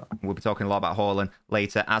 Simple as that. We'll be talking a lot about Haaland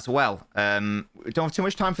later as well. We don't have too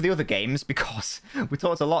much time for the other games because we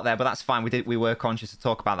talked a lot there, but that's fine. We were conscious to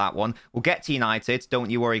talk about that one. We'll get to United. Don't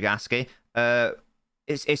you worry, Gasky.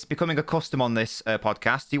 It's becoming a custom on this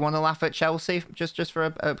podcast. Do you want to laugh at Chelsea just for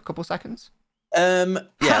a couple seconds? Yeah.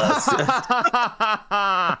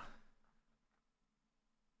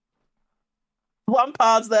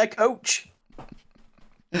 Lampard's their coach.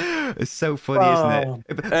 It's so funny, isn't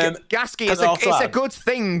it? Gasky, it's a good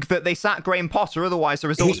thing that they sacked Graham Potter. Otherwise, the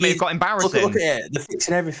results may have got embarrassing. Look at it. They're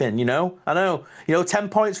fixing everything, I know. 10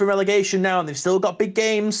 points from relegation now, and they've still got big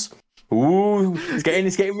games. Ooh, it's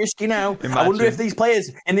getting risky now. Imagine. I wonder if these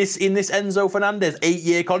players in this Enzo Fernandez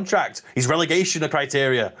 8-year contract is relegation a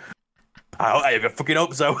criteria. I fucking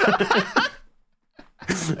hope so.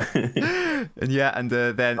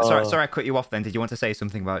 Then sorry I cut you off. Then did you want to say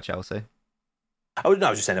something about Chelsea? I was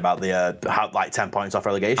just saying about the 10 points off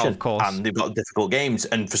relegation. Of course, and they've got difficult games,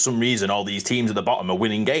 and for some reason, all these teams at the bottom are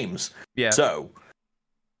winning games. Yeah. So,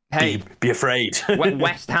 hey, be afraid.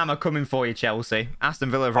 West Ham are coming for you, Chelsea.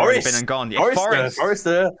 Aston Villa have already been and gone. Forest.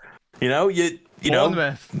 You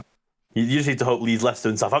Bournemouth. You just need to hope Leeds, Leicester,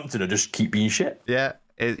 and Southampton will just keep being shit. Yeah.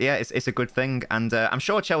 It's a good thing, and I'm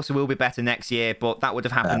sure Chelsea will be better next year, but that would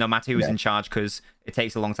have happened no matter who's in charge, because it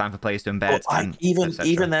takes a long time for players to embed.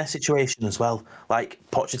 Even their situation as well, like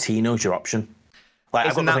Pochettino's your option. Like,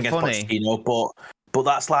 I've got nothing against Pochettino, but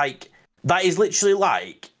that is literally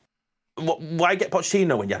like, why get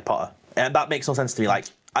Pochettino when you had Potter? And that makes no sense to me. Like,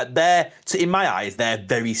 in my eyes, they're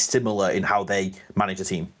very similar in how they manage a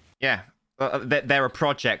team. Yeah. They're a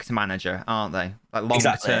project manager, aren't they? Like long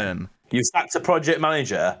term. You sacked a project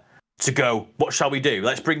manager to go, what shall we do?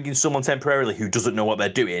 Let's bring in someone temporarily who doesn't know what they're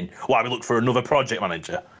doing while we look for another project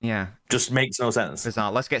manager. Yeah. Just makes no sense.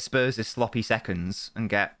 Bizarre. Let's get Spurs' sloppy seconds and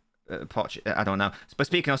get Poch. I don't know. But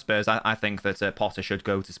speaking of Spurs, I think that Potter should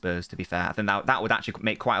go to Spurs, to be fair. I think that would actually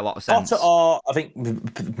make quite a lot of sense. Potter or, I think,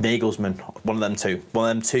 Nagelsmann, one of them two. One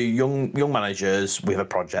of them two young managers with a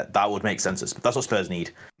project. That would make sense. That's what Spurs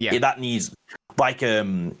need. Yeah. That needs, like,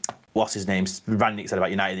 what's his name? Rangnick said about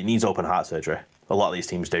United, it needs open heart surgery. A lot of these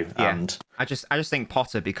teams do. Yeah. And I just think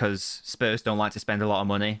Potter, because Spurs don't like to spend a lot of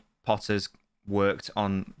money. Potter's worked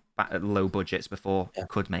on low budgets before,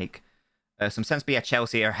 could make some sense. But yeah,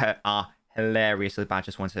 Chelsea are hilariously bad.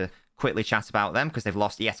 Just want to quickly chat about them because they've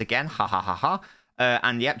lost yet again. Ha ha ha ha.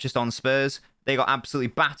 And yep, just on Spurs, they got absolutely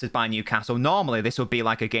battered by Newcastle. Normally, this would be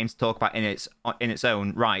like a game to talk about in its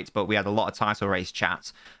own right, but we had a lot of title race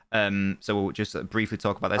chat. So we'll just briefly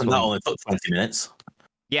talk about this. And that only took 20 minutes.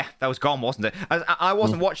 Yeah, that was gone, wasn't it? I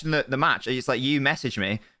wasn't watching the match. It's like you messaged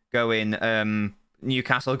me going,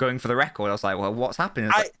 Newcastle going for the record. I was like, well, what's happening?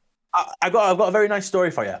 I've got a very nice story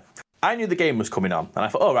for you. I knew the game was coming on, and I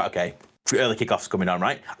thought, oh, right, okay, early kickoff's coming on,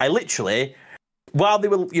 right? I literally, while they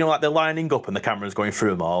were, they're lining up and the camera's going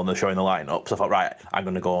through them all and they're showing the lineup, so I thought, right, I'm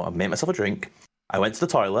going to go and make myself a drink. I went to the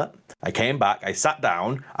toilet. I came back. I sat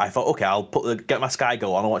down. I thought, okay, I'll get my Sky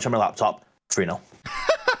Go on and watch on my laptop. 3-0.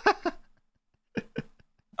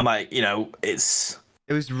 I'm like, it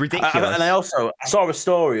was ridiculous. And I saw a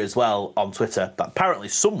story as well on Twitter that apparently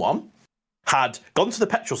someone had gone to the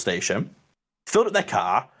petrol station, filled up their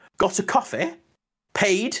car, got a coffee,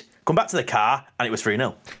 paid, come back to the car, and it was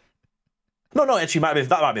 3-0. No, actually,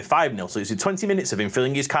 that might be 5-0. So it's 20 minutes of him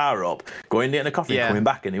filling his car up, going getting a coffee, and coming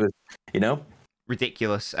back, and it was,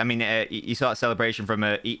 ridiculous. I mean, you saw that celebration from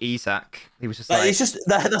Isak. He was just like, it's just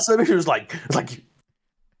that celebration was like.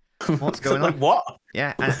 What's going on? Like what?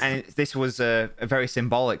 Yeah, and this was a very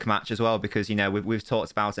symbolic match as well because we've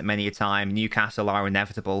talked about it many a time. Newcastle are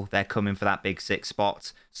inevitable; they're coming for that big 6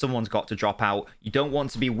 spot. Someone's got to drop out. You don't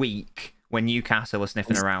want to be weak when Newcastle are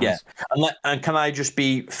sniffing around. Yeah, and can I just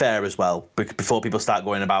be fair as well? Before people start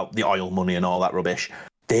going about the oil money and all that rubbish,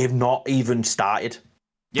 they've not even started.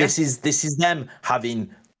 Yeah. This is them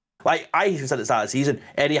having. Like I even said at the start of the season,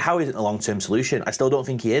 Eddie Howe isn't a long-term solution. I still don't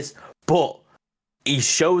think he is, but he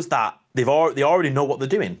shows that they already know what they're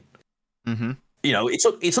doing. Mm-hmm.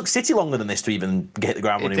 It took City longer than this to even get the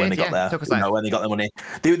ground running when they got there. When they got their money,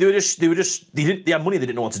 they had money they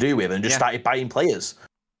didn't know what to do with and just started buying players.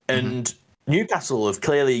 And Newcastle have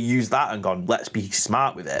clearly used that and gone, let's be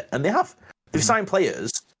smart with it, and they have. They've signed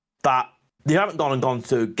players that they haven't gone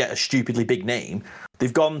to get a stupidly big name.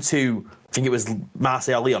 They've gone to, I think it was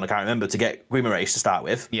Marseille Lyon, I can't remember, to get Guimaraes to start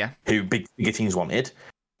with, who bigger teams wanted.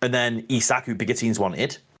 And then Isak, who bigger teams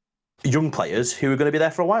wanted. Young players who are going to be there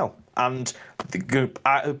for a while. And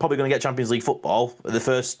are probably going to get Champions League football at the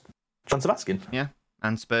first chance of asking. Yeah,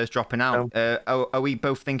 and Spurs dropping out. Are we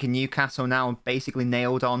both thinking Newcastle now basically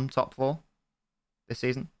nailed on top 4 this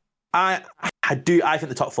season? I do. I think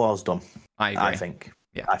the top 4 is done. I agree. I think.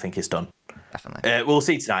 Yeah. I think it's done. Definitely. We'll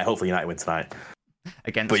see tonight. Hopefully United win tonight.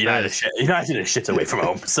 But United are shit away from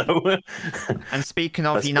home. So. And speaking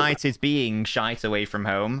of United being shite away from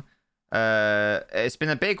home, it's been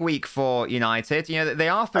a big week for United. They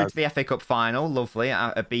are through to the FA Cup final, lovely,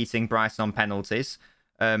 at beating Brighton on penalties.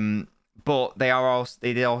 But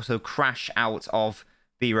they did also crash out of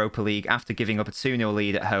the Europa League after giving up a 2-0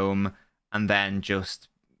 lead at home, and then just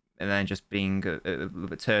being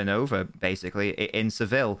a turnover basically in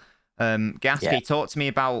Seville. Gasky, talk to me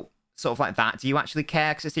about sort of like that. Do you actually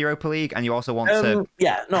care because it's the Europa League, and you also want to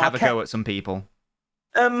have a go at some people?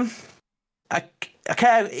 I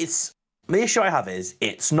care. It's the issue I have is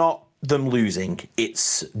it's not them losing;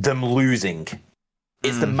 it's them losing.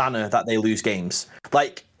 It's the manner that they lose games.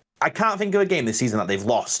 Like I can't think of a game this season that they've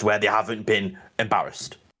lost where they haven't been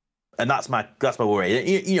embarrassed, and that's my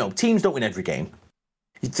worry. Teams don't win every game.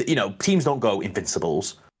 Teams don't go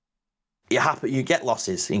invincibles. You get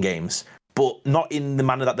losses in games, but not in the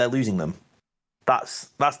manner that they're losing them. That's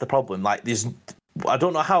the problem. Like I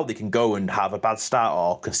don't know how they can go and have a bad start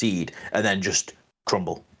or concede and then just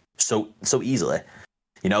crumble so easily.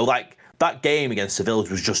 Like that game against Seville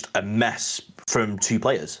was just a mess from 2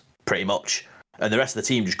 players, pretty much. And the rest of the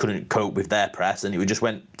team just couldn't cope with their press, and it just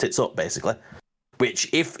went tits up, basically. Which,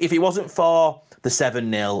 if it wasn't for the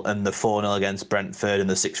 7-0 and the 4-0 against Brentford and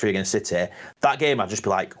the 6-3 against City, that game I'd just be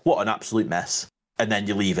like, what an absolute mess. And then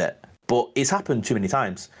you leave it. But it's happened too many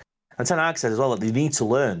times. And Ten Hag said as well that they need to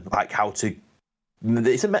learn how to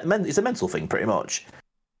It's a mental thing, pretty much.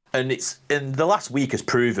 And the last week has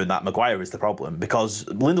proven that Maguire is the problem, because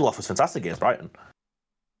Lindelof was fantastic against Brighton.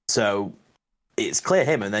 So it's clear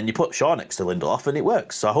him, and then you put Shaw next to Lindelof, and it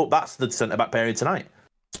works. So I hope that's the centre-back pairing tonight,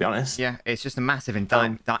 to be honest. Yeah, it's just a massive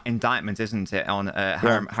indictment, isn't it, on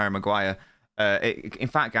Harry Maguire. In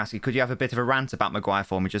fact, Gasky, could you have a bit of a rant about Maguire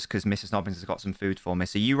for me, just because Mrs. Nobbins has got some food for me?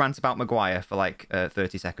 So you rant about Maguire for like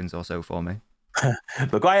 30 seconds or so for me.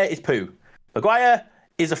 Maguire is poo. Maguire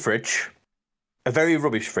is a fridge. A very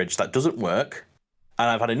rubbish fridge that doesn't work, and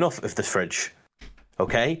I've had enough of this fridge.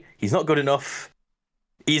 Okay, he's not good enough.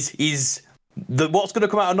 He's what's going to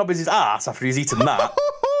come out of Nobbins' ass after he's eaten that.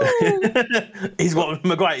 He's what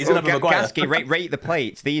Maguire. He's going to have Maguire. Gasky, rate the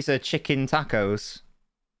plates. These are chicken tacos.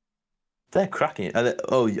 They're cracking.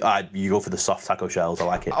 You go for the soft taco shells. I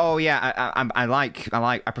like it. Oh yeah,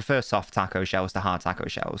 I prefer soft taco shells to hard taco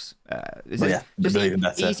shells. Just even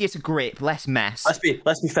better. Easier to grip, less mess.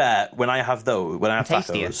 Let's be fair. When I have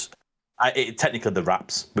tastier. tacos, technically the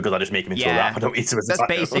wraps, because I just make them into a wrap. I don't eat them as a taco.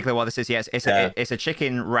 That's basically what this is. Yes, it's a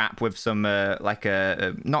chicken wrap with some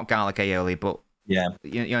not garlic aioli, but you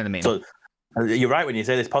know what I mean. So, you're right when you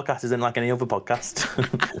say this podcast isn't like any other podcast.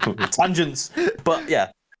 Tangents, but yeah.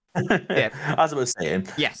 As I was saying,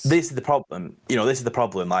 yes, this is the problem. This is the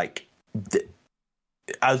problem. Like,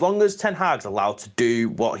 as long as Ten Hag's allowed to do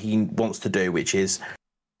what he wants to do, which is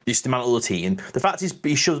dismantle the team. The fact is,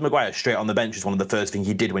 he shoves Maguire straight on the bench is one of the first things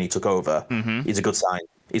he did when he took over. Mm-hmm. It's a good sign.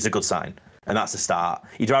 It's a good sign, and that's the start.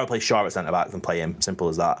 He'd rather play Shaw at centre back than play him. Simple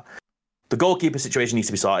as that. The goalkeeper situation needs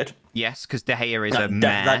to be sorted. Yes, because De Gea is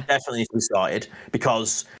that definitely needs to be sorted,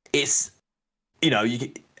 because it's you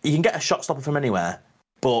can get a shot stopper from anywhere.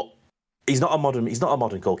 But he's not a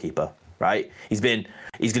modern goalkeeper, right? He's going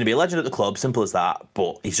to be a legend at the club, simple as that,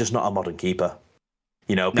 but he's just not a modern keeper.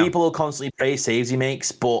 People will constantly praise saves he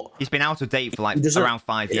makes, but he's been out of date for around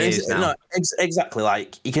 5 years now. No, exactly.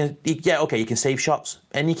 Like, you can save shots.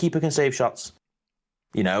 Any keeper can save shots.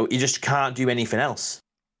 You just can't do anything else.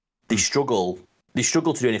 They struggle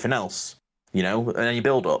to do anything else, and then you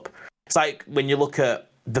build up. It's like when you look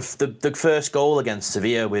at the first goal against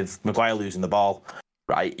Sevilla with Maguire losing the ball.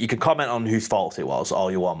 Right, you can comment on whose fault it was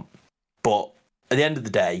all you want, but at the end of the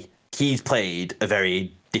day, he's played a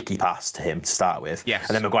very dicky pass to him to start with. Yes.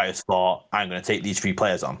 And then Maguire's thought, I'm going to take these 3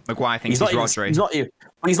 players on. Maguire thinks he's Rodri.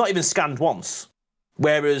 He's not even scanned once.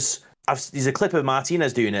 Whereas there's a clip of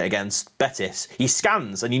Martinez doing it against Betis. He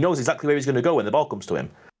scans and he knows exactly where he's going to go when the ball comes to him.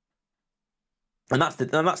 And that's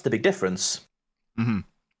the big difference. Mm-hmm.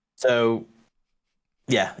 So,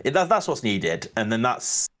 yeah, that's what's needed, and then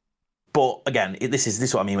that's. But again, this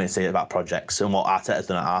is what I mean when I say about projects and what Arteta's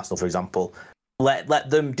done at Arsenal, for example. Let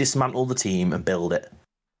them dismantle the team and build it.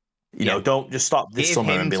 Don't just stop this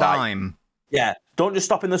summer and be time. Don't just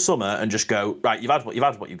stop in the summer and just go, right, you've had what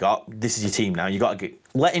you've got. This is your team now. You got to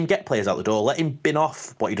let him get players out the door. Let him bin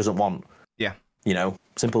off what he doesn't want. Yeah.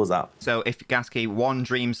 Simple as that. So if Gasky, one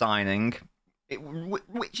dream signing,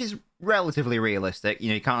 which is relatively realistic,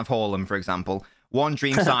 you can't have Haaland, for example. One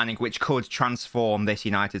dream signing which could transform this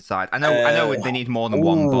United side. I know they need more than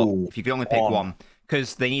one, but if you could only pick one,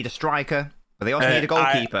 because they need a striker, but they also need a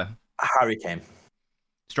goalkeeper. Harry Kane.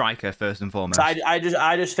 Striker first and foremost. So I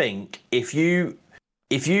just think if you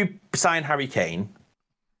sign Harry Kane,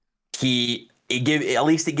 at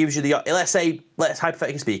least it gives you the, let's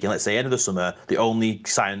hypothetically speaking, let's say end of the summer, the only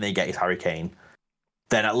signing they get is Harry Kane.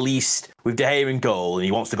 Then at least with De Gea in goal and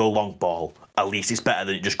he wants to go long ball, at least it's better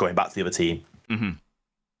than it just going back to the other team. Mm-hmm.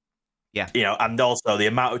 Yeah. And also the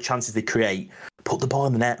amount of chances they create, put the ball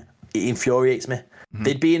in the net, it infuriates me. Mm-hmm.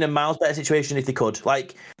 They'd be in a miles better situation if they could.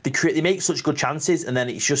 Like, they make such good chances, and then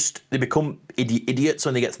it's just they become idiots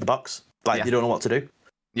when they get to the box. Like, they don't know what to do.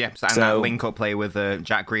 Yeah, so that link-up play with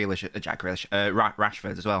Rashford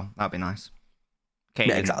as well. That'd be nice.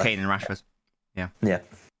 Kane and Rashford. Yeah. Yeah.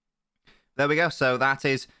 There we go. So that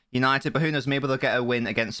is United, but who knows? Maybe they'll get a win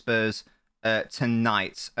against Spurs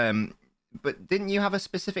tonight. But didn't you have a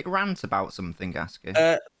specific rant about something,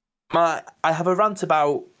 Gasky? I have a rant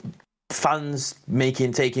about fans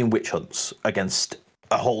taking witch hunts against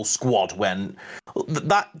a whole squad when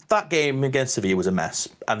that game against Sevilla was a mess,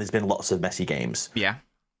 and there's been lots of messy games. Yeah.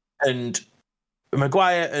 And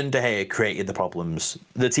Maguire and De Gea created the problems.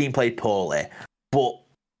 The team played poorly, but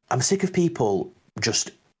I'm sick of people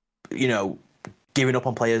just, giving up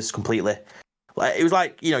on players completely. Like, it was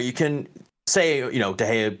like, you can say, De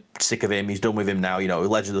Gea, sick of him, he's done with him now,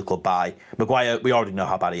 legend of the club, bye. Maguire, we already know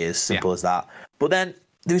how bad he is, simple as that. But then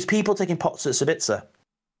there was people taking pots at Sabitzer.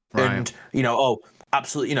 Right. And,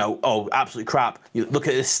 absolutely crap. You look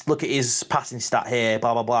at his passing stat here,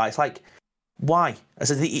 blah, blah, blah. It's like, Why? I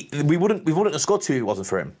said we wouldn't have scored 2 if it wasn't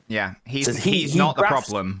for him. Yeah, he's not the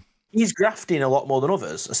problem. He's grafting a lot more than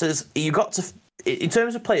others. I says you got to, in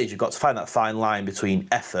terms of players, you've got to find that fine line between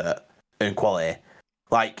effort and quality.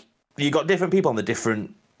 Like you got different people on the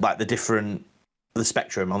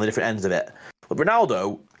spectrum on the different ends of it. But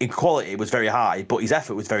Ronaldo in quality was very high, but his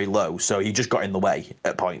effort was very low, so he just got in the way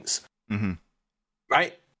at points. Mm-hmm.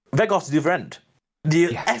 Right? Weghorst is the other end.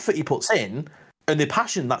 The effort he puts in and the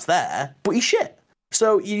passion that's there, but he's shit.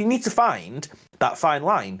 So you need to find that fine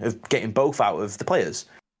line of getting both out of the players.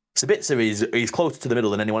 Sabitzer is closer to the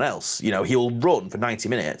middle than anyone else. You know, he'll run for 90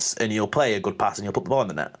 minutes and he'll play a good pass and he'll put the ball in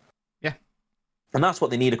the net. Yeah. And that's what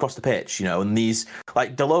they need across the pitch, you know, and these,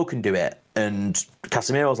 like, Dalot can do it and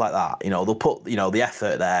Casemiro's like that. You know, they'll put, you know, the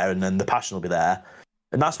effort there and then the passion will be there.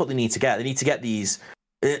 And that's what they need to get. They need to get these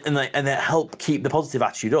and they help keep the positive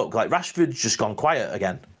attitude up. Like, Rashford's just gone quiet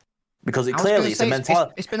again. Because it's a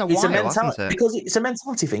mentality. It's been a while, hasn't it? Because it's a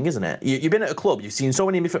mentality thing, isn't it? You've been at a club, you've seen so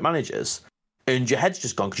many different managers, and your head's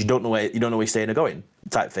just gone because you don't know where you're staying or going,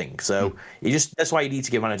 type thing. So that's why you need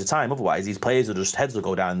to give manager time. Otherwise, these players heads will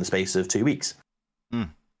go down in the space of 2 weeks.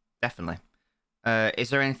 Definitely. Is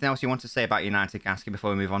there anything else you want to say about United, Gasky,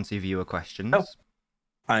 before we move on to viewer questions? No.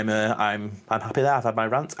 I'm happy there. I've had my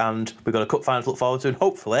rant, and we've got a cup final to look forward to, and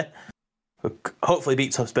hopefully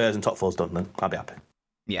beat top Spurs and top 4's done. Then I'll be happy.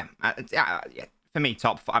 Yeah. For me,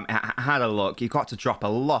 top 4. I had a look. You've got to drop a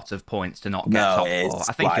lot of points to not get top 4.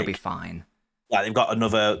 I think you'll be fine. Yeah, they've got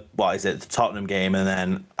another, the Tottenham game, and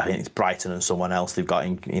then I think it's Brighton and someone else they've got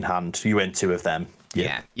in hand. You win 2 of them.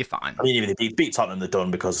 Yeah, you're fine. I mean, even if they beat Tottenham, they're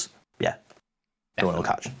done because, no one will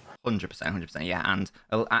catch. 100%, yeah. And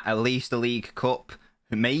at least a League Cup,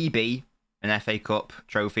 maybe an FA Cup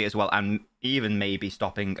trophy as well, and even maybe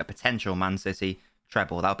stopping a potential Man City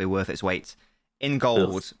treble. That'll be worth its weight in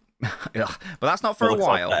gold. But that's not for a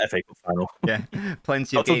while. FA Cup final. Yeah,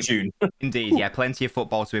 plenty of games. June. Indeed, yeah, plenty of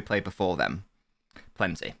football to be played before then.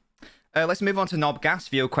 Plenty. Let's move on to Knobgas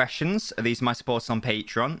viewer questions. These are my supporters on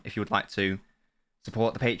Patreon. If you would like to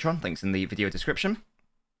support the Patreon, links in the video description.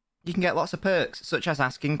 You can get lots of perks, such as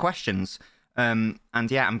asking questions. And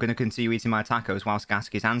yeah, I'm going to continue eating my tacos whilst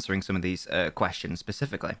Gasky is answering some of these questions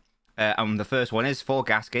specifically. And the first one is for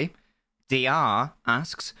Gasky. DR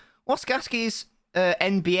asks, what's Gasky's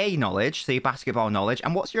NBA knowledge, so your basketball knowledge,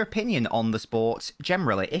 and what's your opinion on the sport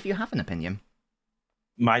generally, if you have an opinion?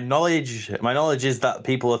 My knowledge is that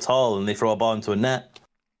people are tall and they throw a ball into a net.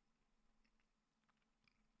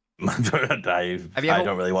 I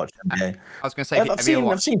don't really watch NBA. I was going to say,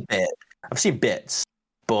 I've seen bits,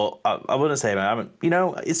 but I wouldn't say I haven't. You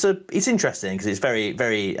know, it's interesting because it's very,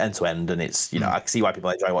 very end to end, and it's, you know, I can see why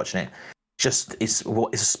people enjoy watching it. It's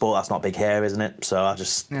a sport that's not big here, isn't it? So I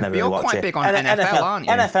just never really watch it. You're quite big on NFL, aren't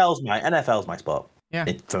you? NFL's my sport. Yeah,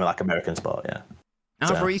 from like American sport. Yeah.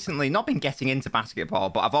 I've recently not been getting into basketball,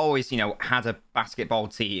 but I've always, had a basketball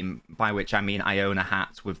team, by which I mean I own a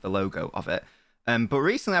hat with the logo of it. But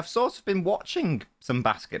recently I've sort of been watching some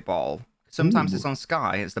basketball. Sometimes it's on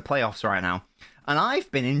Sky. It's the playoffs right now. And I've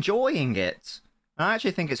been enjoying it. I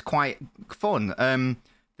actually think it's quite fun.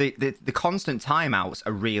 The constant timeouts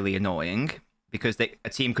are really annoying because a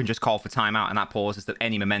team can just call for timeout and that pauses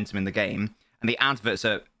any momentum in the game. And the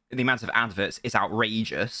amount of adverts is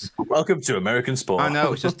outrageous. Welcome to American sport. I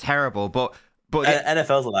know, it's just terrible. But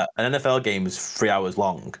NFL's like that. An NFL game is 3 hours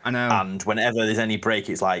long. I know. And whenever there's any break,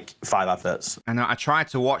 it's like 5 adverts. I know. I tried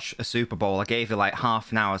to watch a Super Bowl. I gave it like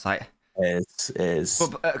half an hour. I was like...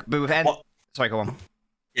 But with sorry, go on.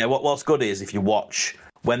 Yeah, what's good is if you watch...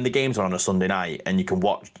 When the games are on a Sunday night and you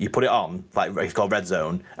put it on, like it's called Red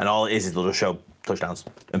Zone, and all it is they'll just show touchdowns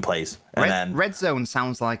and plays. And Red Zone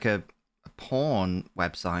sounds like a porn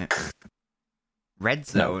website. Red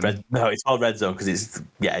Zone? No, it's called Red Zone because it's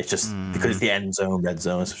just because it's the end zone, Red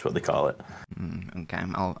Zone, is what they call it. Okay,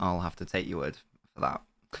 I'll have to take your word for that.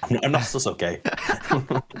 I'm not so okay.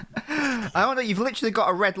 I don't know, you've literally got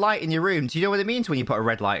a red light in your room. Do you know what it means when you put a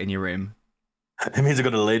red light in your room? It means I've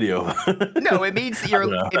got a lady over. No, it means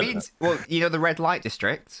that well, the red light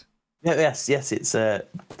district. Yeah, yes, it's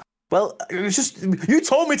well, it was just you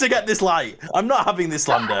told me to get this light. I'm not having this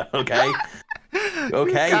slander, okay?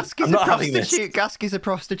 Okay, I'm not having this. Gasky's a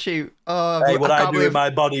prostitute. Oh, hey, what I do with my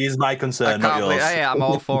body is my concern, not yours. Hey, I'm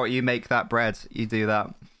all for it. You make that bread. You do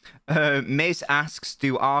that. Miz asks,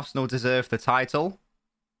 do Arsenal deserve the title?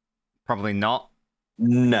 Probably not.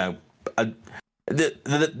 No.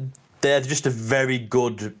 They're just a very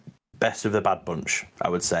good best of the bad bunch, I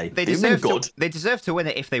would say. They deserve to win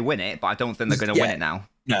it if they win it, but I don't think they're going to win it now.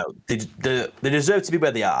 No, they deserve to be where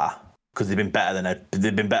they are because they've been better than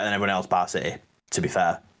everyone else bar City, to be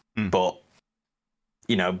fair. But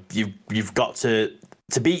you know, you've got to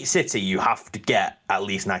beat City. You have to get at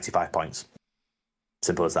least 95 points.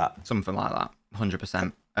 Simple as that. Something like that.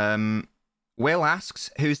 100%. Will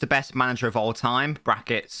asks, who's the best manager of all time?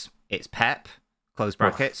 Brackets. It's Pep. Close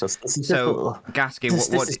brackets. So, Gasky, this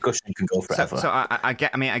discussion can go forever. So I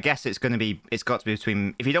guess it's got to be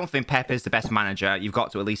between. If you don't think Pep is the best manager, you've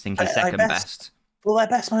got to at least think he's second best. Well, their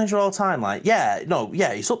best manager of all time,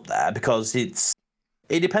 he's up there because it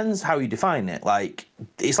depends how you define it. Like,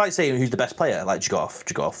 it's like saying who's the best player. Like, do you go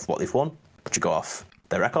off what they've won? Do you go off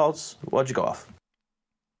their records? What do you go off?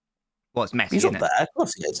 Well, it's Messi. He's up there. Of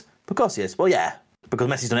course he is. Well, yeah, because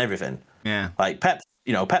Messi's done everything. Yeah. Like Pep's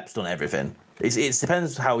done everything. It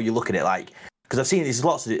depends how you look at it. Like, because I've seen there's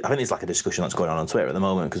lots of. I think there's like a discussion that's going on Twitter at the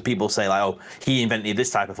moment because people say like, oh, he invented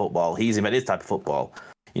this type of football. He's invented this type of football.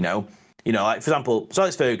 You know, like for example, Sir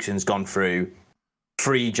Alex Ferguson's gone through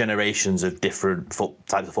 3 generations of different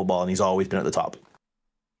types of football, and he's always been at the top.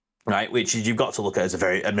 Right, which you've got to look at as a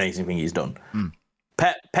very amazing thing he's done.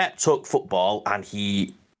 Pep took football and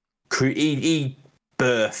he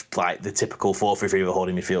birthed like the typical 4-3-3 with a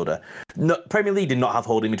holding midfielder. No, Premier League did not have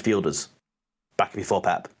holding midfielders back before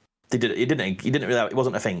Pep. He didn't really. It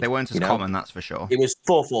wasn't a thing. They weren't as common, that's for sure. It was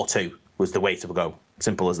 4-4-2 was the way to go.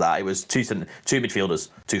 Simple as that. It was two midfielders,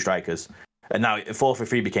 2 strikers, and now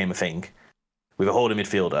 4-3-3 became a thing with a holding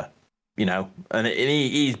midfielder. You know, and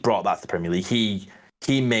he's brought that to the Premier League. He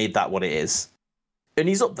made that what it is, and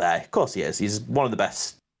he's up there. Of course, he is. He's one of the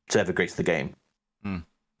best to ever grace the game.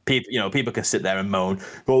 People can sit there and moan,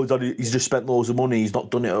 "Oh, he's just spent loads of money. He's not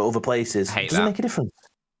done it at other places." It doesn't make a difference.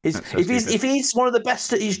 If he's one of the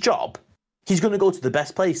best at his job, he's going to go to the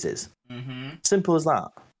best places. Simple as that.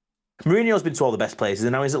 Mourinho's been to all the best places,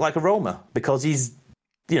 and now he's at like a Roma because he's,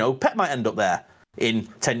 Pep might end up there in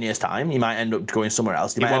 10 years' time. He might end up going somewhere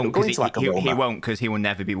else. He might end up going to like a Roma. He won't because he will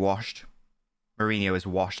never be washed. Mourinho is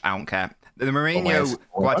washed. I don't care. The Mourinho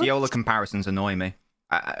Guardiola comparisons annoy me.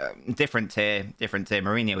 Different tier.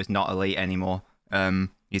 Mourinho is not elite anymore.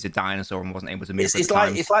 He's a dinosaur and wasn't able to move. It's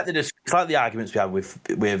like the arguments we have with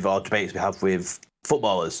or debates we have with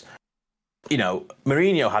footballers.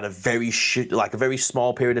 Mourinho had a very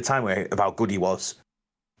small period of time of how good he was,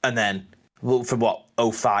 and then from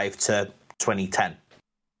 05 to 2010,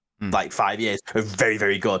 like 5 years, of very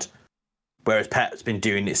very good. Whereas Pep's been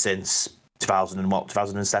doing it since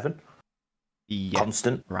 2007,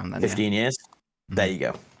 constant around then, 15 years. There you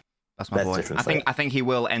go. That's my boy. I think he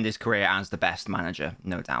will end his career as the best manager,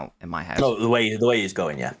 no doubt, in my head. No, the way he's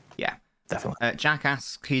going, yeah. Yeah. Definitely. Jack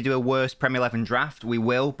asks, can you do a worst Premier 11 draft? We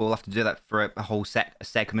will, but we'll have to do that for a whole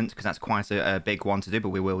segment because that's quite a big one to do, but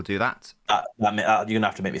we will do that. You're going to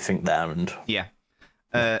have to make me think there. And yeah.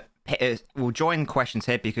 We'll join questions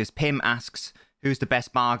here because Pim asks, who's the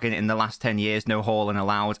best bargain in the last 10 years? No Haaland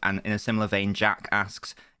allowed. And in a similar vein, Jack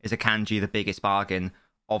asks, is Akanji the biggest bargain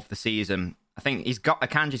of the season? I think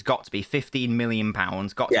Akanji's got to be £15 million. Got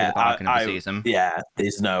to be the bargain of the season. Yeah,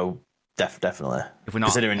 there's no definitely. If we're not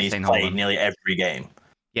considering he's played nearly every game.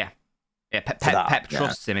 Yeah, Pep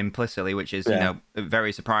trusts him implicitly, which is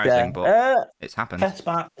very surprising, but it's happened. Best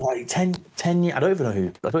back like 10 years. I don't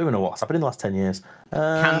even know what's happened in the last 10 years.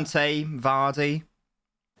 Kante, Vardy.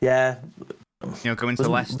 Yeah. Going to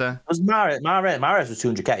Leicester. Was Mahrez was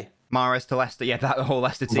 200k. Mahrez to Leicester. Yeah, that whole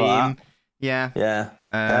Leicester team. Yeah.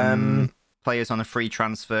 Yeah. Players on a free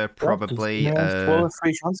transfer, probably. A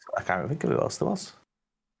free transfer. I can't think of who else there was.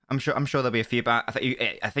 I'm sure there'll be a few, but I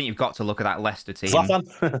think you've got to look at that Leicester team.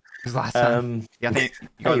 Zlatan. Yeah, I think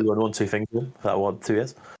you won 1-2 things for that 1-2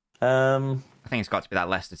 years. I think it's got to be that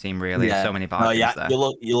Leicester team. Really, there's so many bargains there.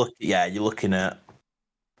 You're looking at.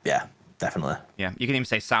 Yeah, definitely. Yeah, you can even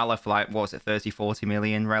say Salah for like, what was it, 30-40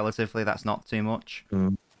 million relatively. That's not too much. Yeah.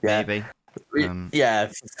 Maybe.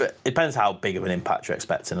 It depends how big of an impact you're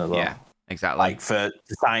expecting as well. Yeah, exactly. Like to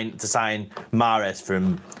sign Mahrez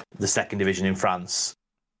from the second division in France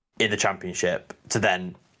in the Championship to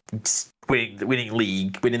then winning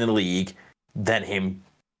the league, then him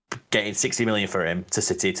getting 60 million for him to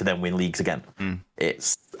City to then win leagues again. I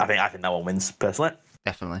think that one wins personally.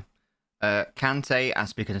 Definitely. Kante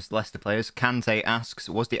asks, speaking of Leicester players, Kante asks,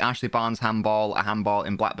 was the Ashley Barnes handball a handball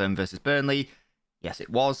in Blackburn versus Burnley? Yes,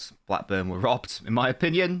 it was. Blackburn were robbed, in my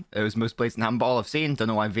opinion. It was the most blatant handball I've seen. Don't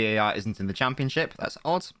know why VAR isn't in the Championship. That's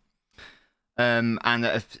odd.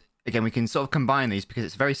 Again, we can sort of combine these because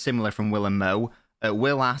it's very similar from Will and Mo.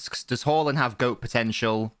 Will asks, does Haaland have GOAT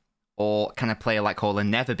potential, or can a player like Haaland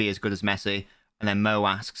never be as good as Messi? And then Mo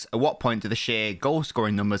asks, at what point do the sheer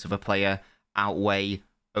goal-scoring numbers of a player outweigh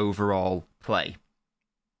overall play?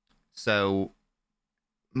 So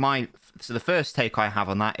the first take I have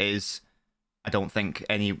on that is, I don't think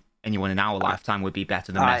any anyone in our lifetime would be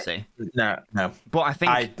better than Messi. No. But I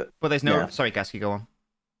think, but there's no. Yeah. Sorry, Gasky, go on.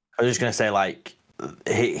 I was just gonna say, like,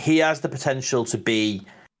 he has the potential to be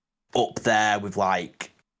up there with,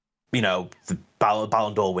 like, you know, the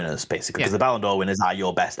Ballon d'Or winners, basically, because the Ballon d'Or winners are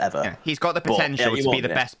your best ever. Yeah. He's got the potential to be the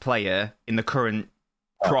best player in the current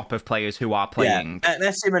crop of players who are playing. Yeah.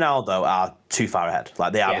 Messi and Ronaldo are too far ahead.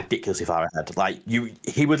 Like, they are ridiculously far ahead. Like,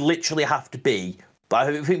 he would literally have to be. But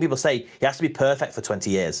I think people say he has to be perfect for 20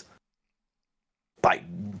 years. Like,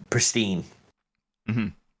 pristine. Mm-hmm.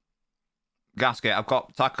 Gasket, I've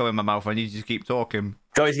got taco in my mouth. I need you to keep talking.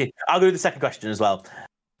 I'll go to the second question as well.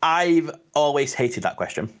 I've always hated that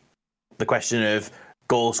question. The question of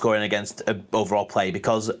goal scoring against overall play,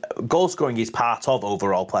 because goal scoring is part of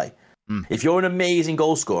overall play. If you're an amazing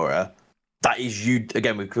goal scorer, that is you.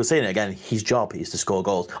 Again, we're saying it again. His job is to score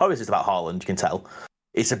goals. Obviously, it's about Haaland. You can tell.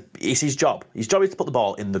 It's his job. His job is to put the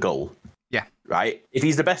ball in the goal. Yeah. Right. If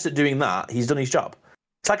he's the best at doing that, he's done his job.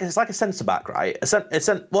 It's like a centre back, right? A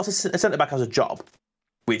centre back has a job,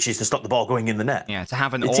 which is to stop the ball going in the net. Yeah, to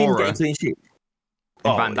have an the team aura. Getting clean sheet.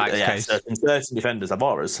 In Van Dijk's case, certain defenders have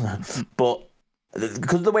auras, but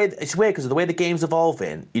because of the way it's weird, because of the way the game's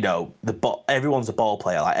evolving, you know, everyone's a ball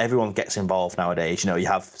player. Like, everyone gets involved nowadays. You know, you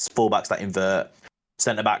have fullbacks that invert,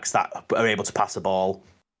 centre backs that are able to pass the ball,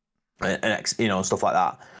 and you know, stuff like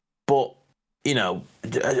that. But you know,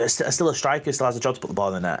 still a striker still has a job to put the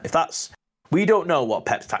ball in the net. We don't know what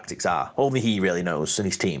Pep's tactics are. Only he really knows, and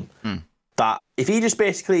his team. That if he just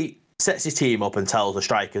basically sets his team up and tells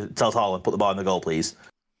Haaland, put the ball in the goal, please,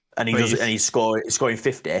 and he's scoring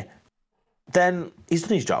 50, then he's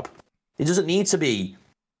done his job. He doesn't need to be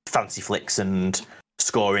fancy flicks and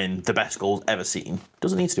scoring the best goals ever seen.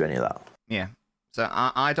 Doesn't need to do any of that. Yeah. So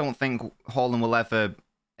I don't think Haaland will ever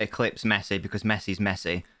eclipse Messi, because Messi's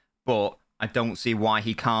Messi, but I don't see why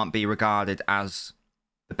he can't be regarded as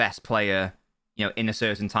the best player, you know, in a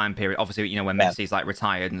certain time period. Obviously, you know, when Messi's like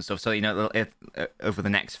retired and stuff. So, you know, if over the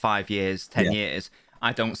next 5 years, 10 years,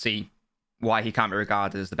 I don't see why he can't be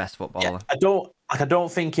regarded as the best footballer. Yeah, I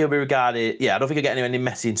don't think he'll be regarded. Yeah, I don't think he'll get anywhere near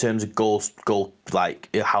Messi in terms of goal, like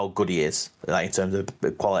how good he is, like in terms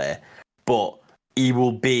of quality. But he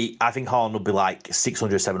will be. I think Haaland will be like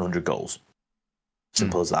 600, 700 goals.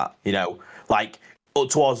 Simple as that. You know, like up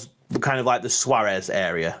towards the kind of like the Suarez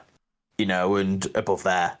area, you know, and above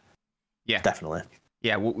there. Yeah, definitely.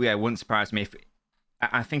 Yeah, it wouldn't surprise me if.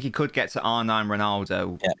 I think he could get to R9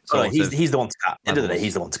 Ronaldo. Yeah, he's the one to catch. At the end of the day,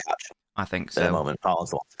 he's the one to catch. I think so. At the moment, Haaland's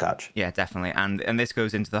the one to catch. Yeah, definitely. And this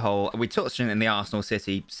goes into the whole... We touched on it in the Arsenal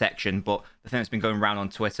City section, but the thing that's been going around on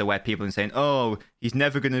Twitter where people are saying, oh, he's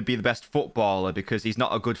never going to be the best footballer because he's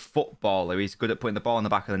not a good footballer. He's good at putting the ball in the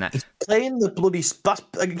back of the net. He's playing the bloody... That's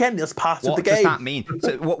part of the game. What does that mean?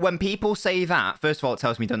 So when people say that, first of all, it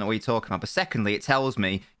tells me you don't know what you're talking about. But secondly, it tells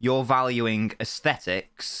me you're valuing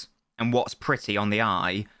aesthetics and what's pretty on the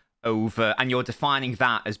eye over... And you're defining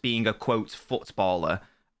that as being a, quote, footballer,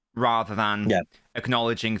 rather than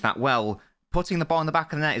acknowledging that, well, putting the ball in the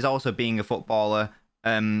back of the net is also being a footballer,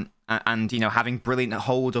 and you know, having brilliant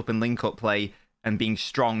hold up and link up play and being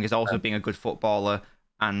strong is also being a good footballer,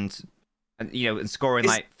 and you know, and scoring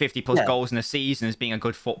like 50 plus goals in a season as being a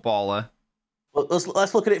good footballer. Well,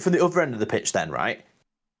 let's look at it from the other end of the pitch then, right?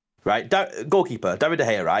 Goalkeeper David De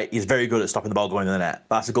Gea, right? He's very good at stopping the ball going in the net.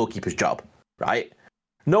 That's a goalkeeper's job, right?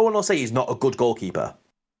 No one will say he's not a good goalkeeper,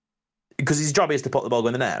 because his job is to put the ball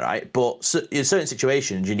in the net, right? But in certain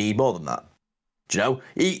situations, you need more than that. Do you know?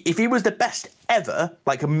 If he was the best ever,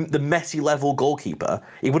 like the Messi level goalkeeper,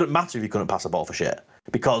 it wouldn't matter if he couldn't pass a ball for shit,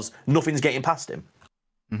 because nothing's getting past him.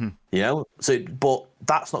 Mm-hmm. You know? But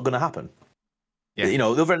that's not going to happen. Yeah. You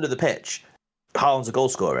know, the other end of the pitch, Haaland's a goal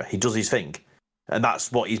scorer. He does his thing. And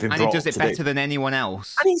that's what he's been brought to do. And he does it better than anyone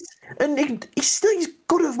else. And he's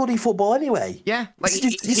good at bloody football anyway. Yeah, like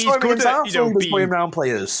he's good at, you know, being around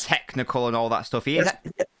players, technical and all that stuff. He is.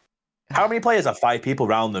 How many players have 5 people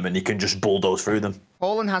around them and he can just bulldoze through them?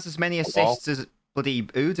 Haaland has as many assists as bloody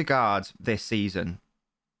Odegaard this season.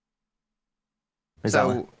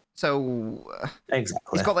 Exactly. So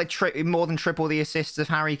exactly. He's got like more than triple the assists of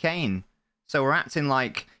Harry Kane. So we're acting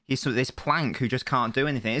like he's sort of this plank who just can't do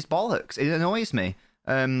anything. It's bollocks. It annoys me.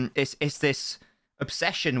 It's this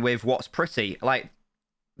obsession with what's pretty, like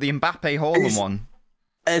the Mbappe Haaland one.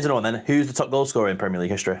 Here's another one then. Who's the top goal scorer in Premier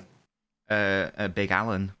League history? Big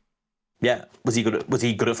Alan. Yeah. Was he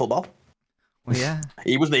good at football? Well, yeah.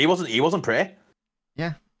 He wasn't pretty.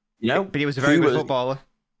 Yeah. You know, but he was a very good footballer.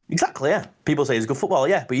 Exactly, yeah. People say he's a good footballer,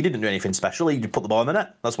 yeah, but he didn't do anything special. He put the ball in the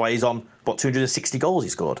net. That's why he's on 260 goals he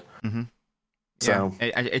scored. Mm-hmm. So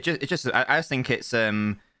yeah. I just think it's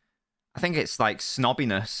I think it's like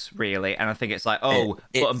snobbiness, really, and I think it's like, oh, but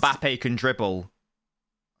It's- Mbappe can dribble.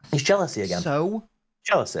 It's jealousy again. So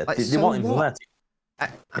Jealousy. Like, They so want him from what? their team.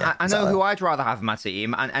 Yeah, I know exactly. who I'd rather have in my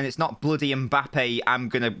team, and it's not bloody Mbappe. I'm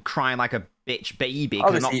gonna cry like a bitch baby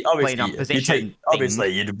because I'm not playing on position. Obviously,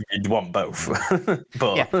 you'd want both,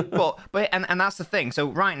 but Yeah, but that's the thing. So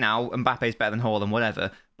right now, Mbappe's better than Haaland, whatever.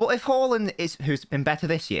 But if Haaland is who's been better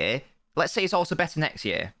this year, let's say he's also better next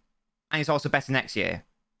year, and he's also better next year,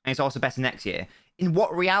 and he's also better next year. In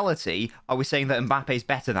what reality are we saying that Mbappe's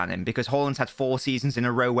better than him? Because Haaland's had 4 seasons in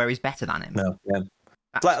a row where he's better than him. no, yeah.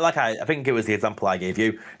 It's like I think it was the example I gave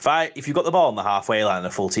you. If you got the ball on the halfway line and a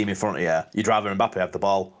full team in front of you, you'd rather Mbappe have the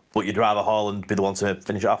ball, but you'd rather Haaland be the one to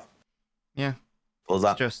finish it off. Yeah, What was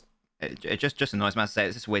that? it just annoys me. I say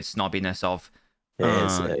it's this weird snobbiness of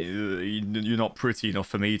you're not pretty enough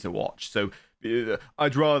for me to watch. So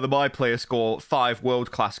I'd rather my player score 5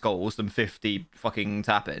 world-class goals than 50 fucking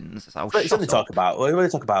tap-ins. It's like, But it's when they talk about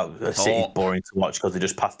City Stop. boring to watch because they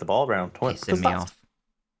just pass the ball around. Pissing me off.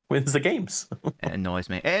 Wins the games. It annoys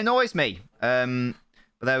me. But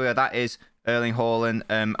there we go. That is Erling Haaland.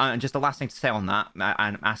 And just the last thing to say on that,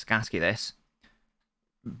 and ask Gasky this: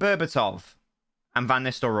 Berbatov and Van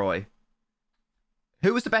Nistelrooy.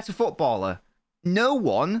 Who was the better footballer? No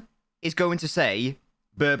one is going to say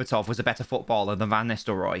Berbatov was a better footballer than Van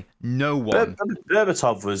Nistelrooy. No one.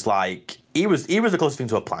 Berbatov was like he was the closest thing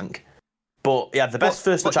to a plank, but he had the best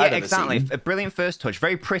first touch I've ever seen. A brilliant first touch,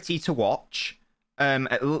 very pretty to watch.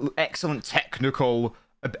 Excellent technical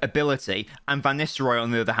ability, and Van Nistelrooy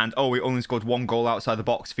on the other hand, he only scored 1 goal outside the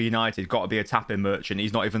box for United. Got to be a tapping merchant.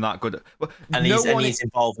 He's not even that good. And he's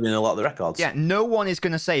involved in a lot of the records. Yeah, no one is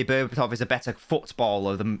going to say Berbatov is a better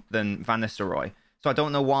footballer than Van Nistelrooy. So I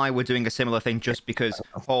don't know why we're doing a similar thing just because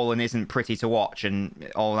Haaland isn't pretty to watch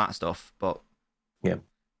and all that stuff. But yeah,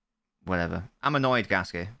 whatever. I'm annoyed,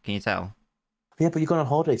 Gasky. Can you tell? Yeah, but you're going on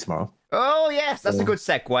holiday tomorrow. Oh, yes, that's a good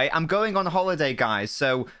segue. I'm going on holiday, guys,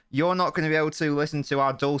 so you're not going to be able to listen to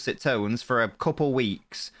our dulcet tones for a couple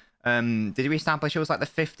weeks. Did we establish it was like the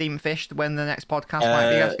 15th-ish when the next podcast might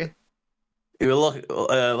be,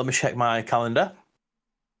 Gasky? Let me check my calendar.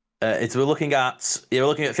 We're looking at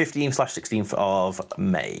 15/16th of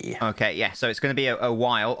May. Okay, yeah, so it's going to be a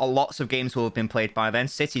while. Lots of games will have been played by then.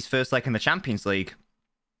 City's first leg in the Champions League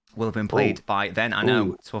will have been played by then. I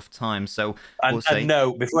know, tough times. So we'll see. And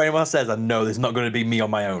no, before anyone says, I know there's not going to be me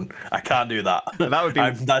on my own. I can't do that. That would be.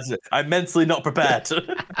 I'm mentally not prepared.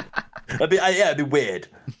 it'd be weird.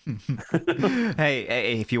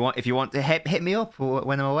 Hey, if you want to hit me up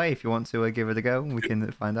when I'm away. If you want to give it a go, we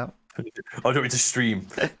can find out. Or do you want me to stream?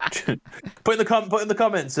 put in the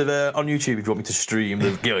comments on YouTube if you want me to stream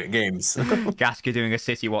the games. Gasky doing a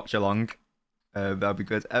City watch along. That'd be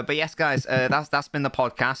good. But yes, guys, that's been the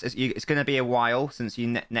podcast. It's going to be a while since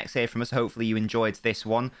you next hear from us. Hopefully, you enjoyed this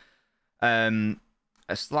one. A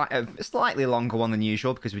slightly longer one than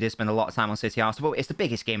usual because we did spend a lot of time on City Arsenal. But it's the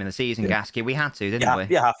biggest game in the season, Gasky. We had to, didn't we?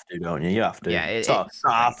 You have to, don't you? You have to. Yeah, it's not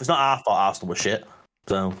our fault Arsenal was shit.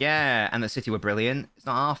 So yeah, and the City were brilliant. It's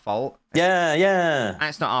not our fault. Yeah. And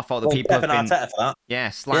it's not our fault that people have been for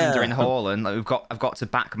that. Slandering Haaland. Like I've got to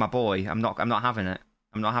back my boy. I'm not having it.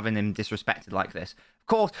 I'm not having him disrespected like this.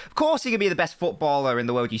 Of course, he can be the best footballer in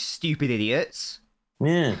the world. You stupid idiots.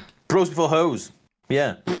 Yeah, bros before hoes.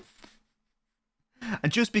 Yeah.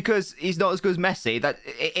 And just because he's not as good as Messi, that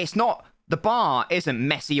it's not the bar isn't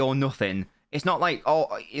Messi or nothing. It's not like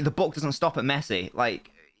the book doesn't stop at Messi. Like.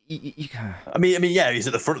 I mean, yeah, he's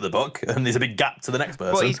at the front of the book, and there's a big gap to the next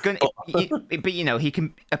person. But he's going. But you know,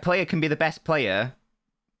 a player can be the best player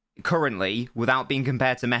currently without being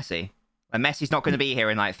compared to Messi. Like Messi's not going to be here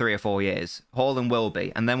in like 3 or 4 years. Haaland will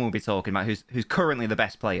be, and then we'll be talking about who's currently the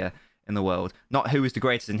best player in the world, not who is the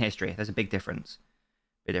greatest in history. There's a big difference.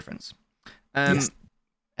 Yes.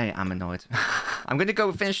 Hey, I'm annoyed. I'm going to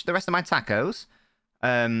go finish the rest of my tacos.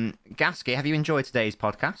 Gasky, have you enjoyed today's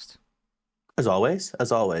podcast? As always,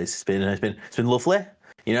 it's been lovely.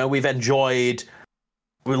 You know, we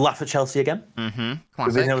laughed at Chelsea again. Mm-hmm.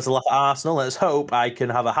 We've been able to laugh at Arsenal. Let's hope I can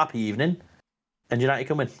have a happy evening, and United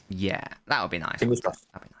can win. Yeah, that would be nice. Fingers crossed.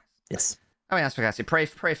 That'd be nice. Yes. That'd be nice for Gasky. Pray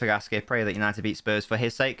for Gasky. Pray that United beat Spurs for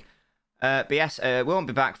his sake. But yes, we won't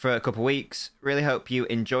be back for a couple of weeks. Really hope you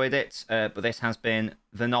enjoyed it. But this has been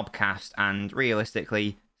the Knobcast, and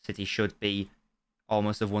realistically, City should be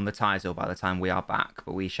almost have won the title by the time we are back,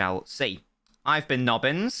 but we shall see. I've been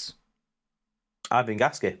Nobbins. I've been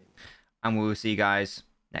Gasky. And we will see you guys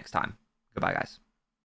next time. Goodbye, guys.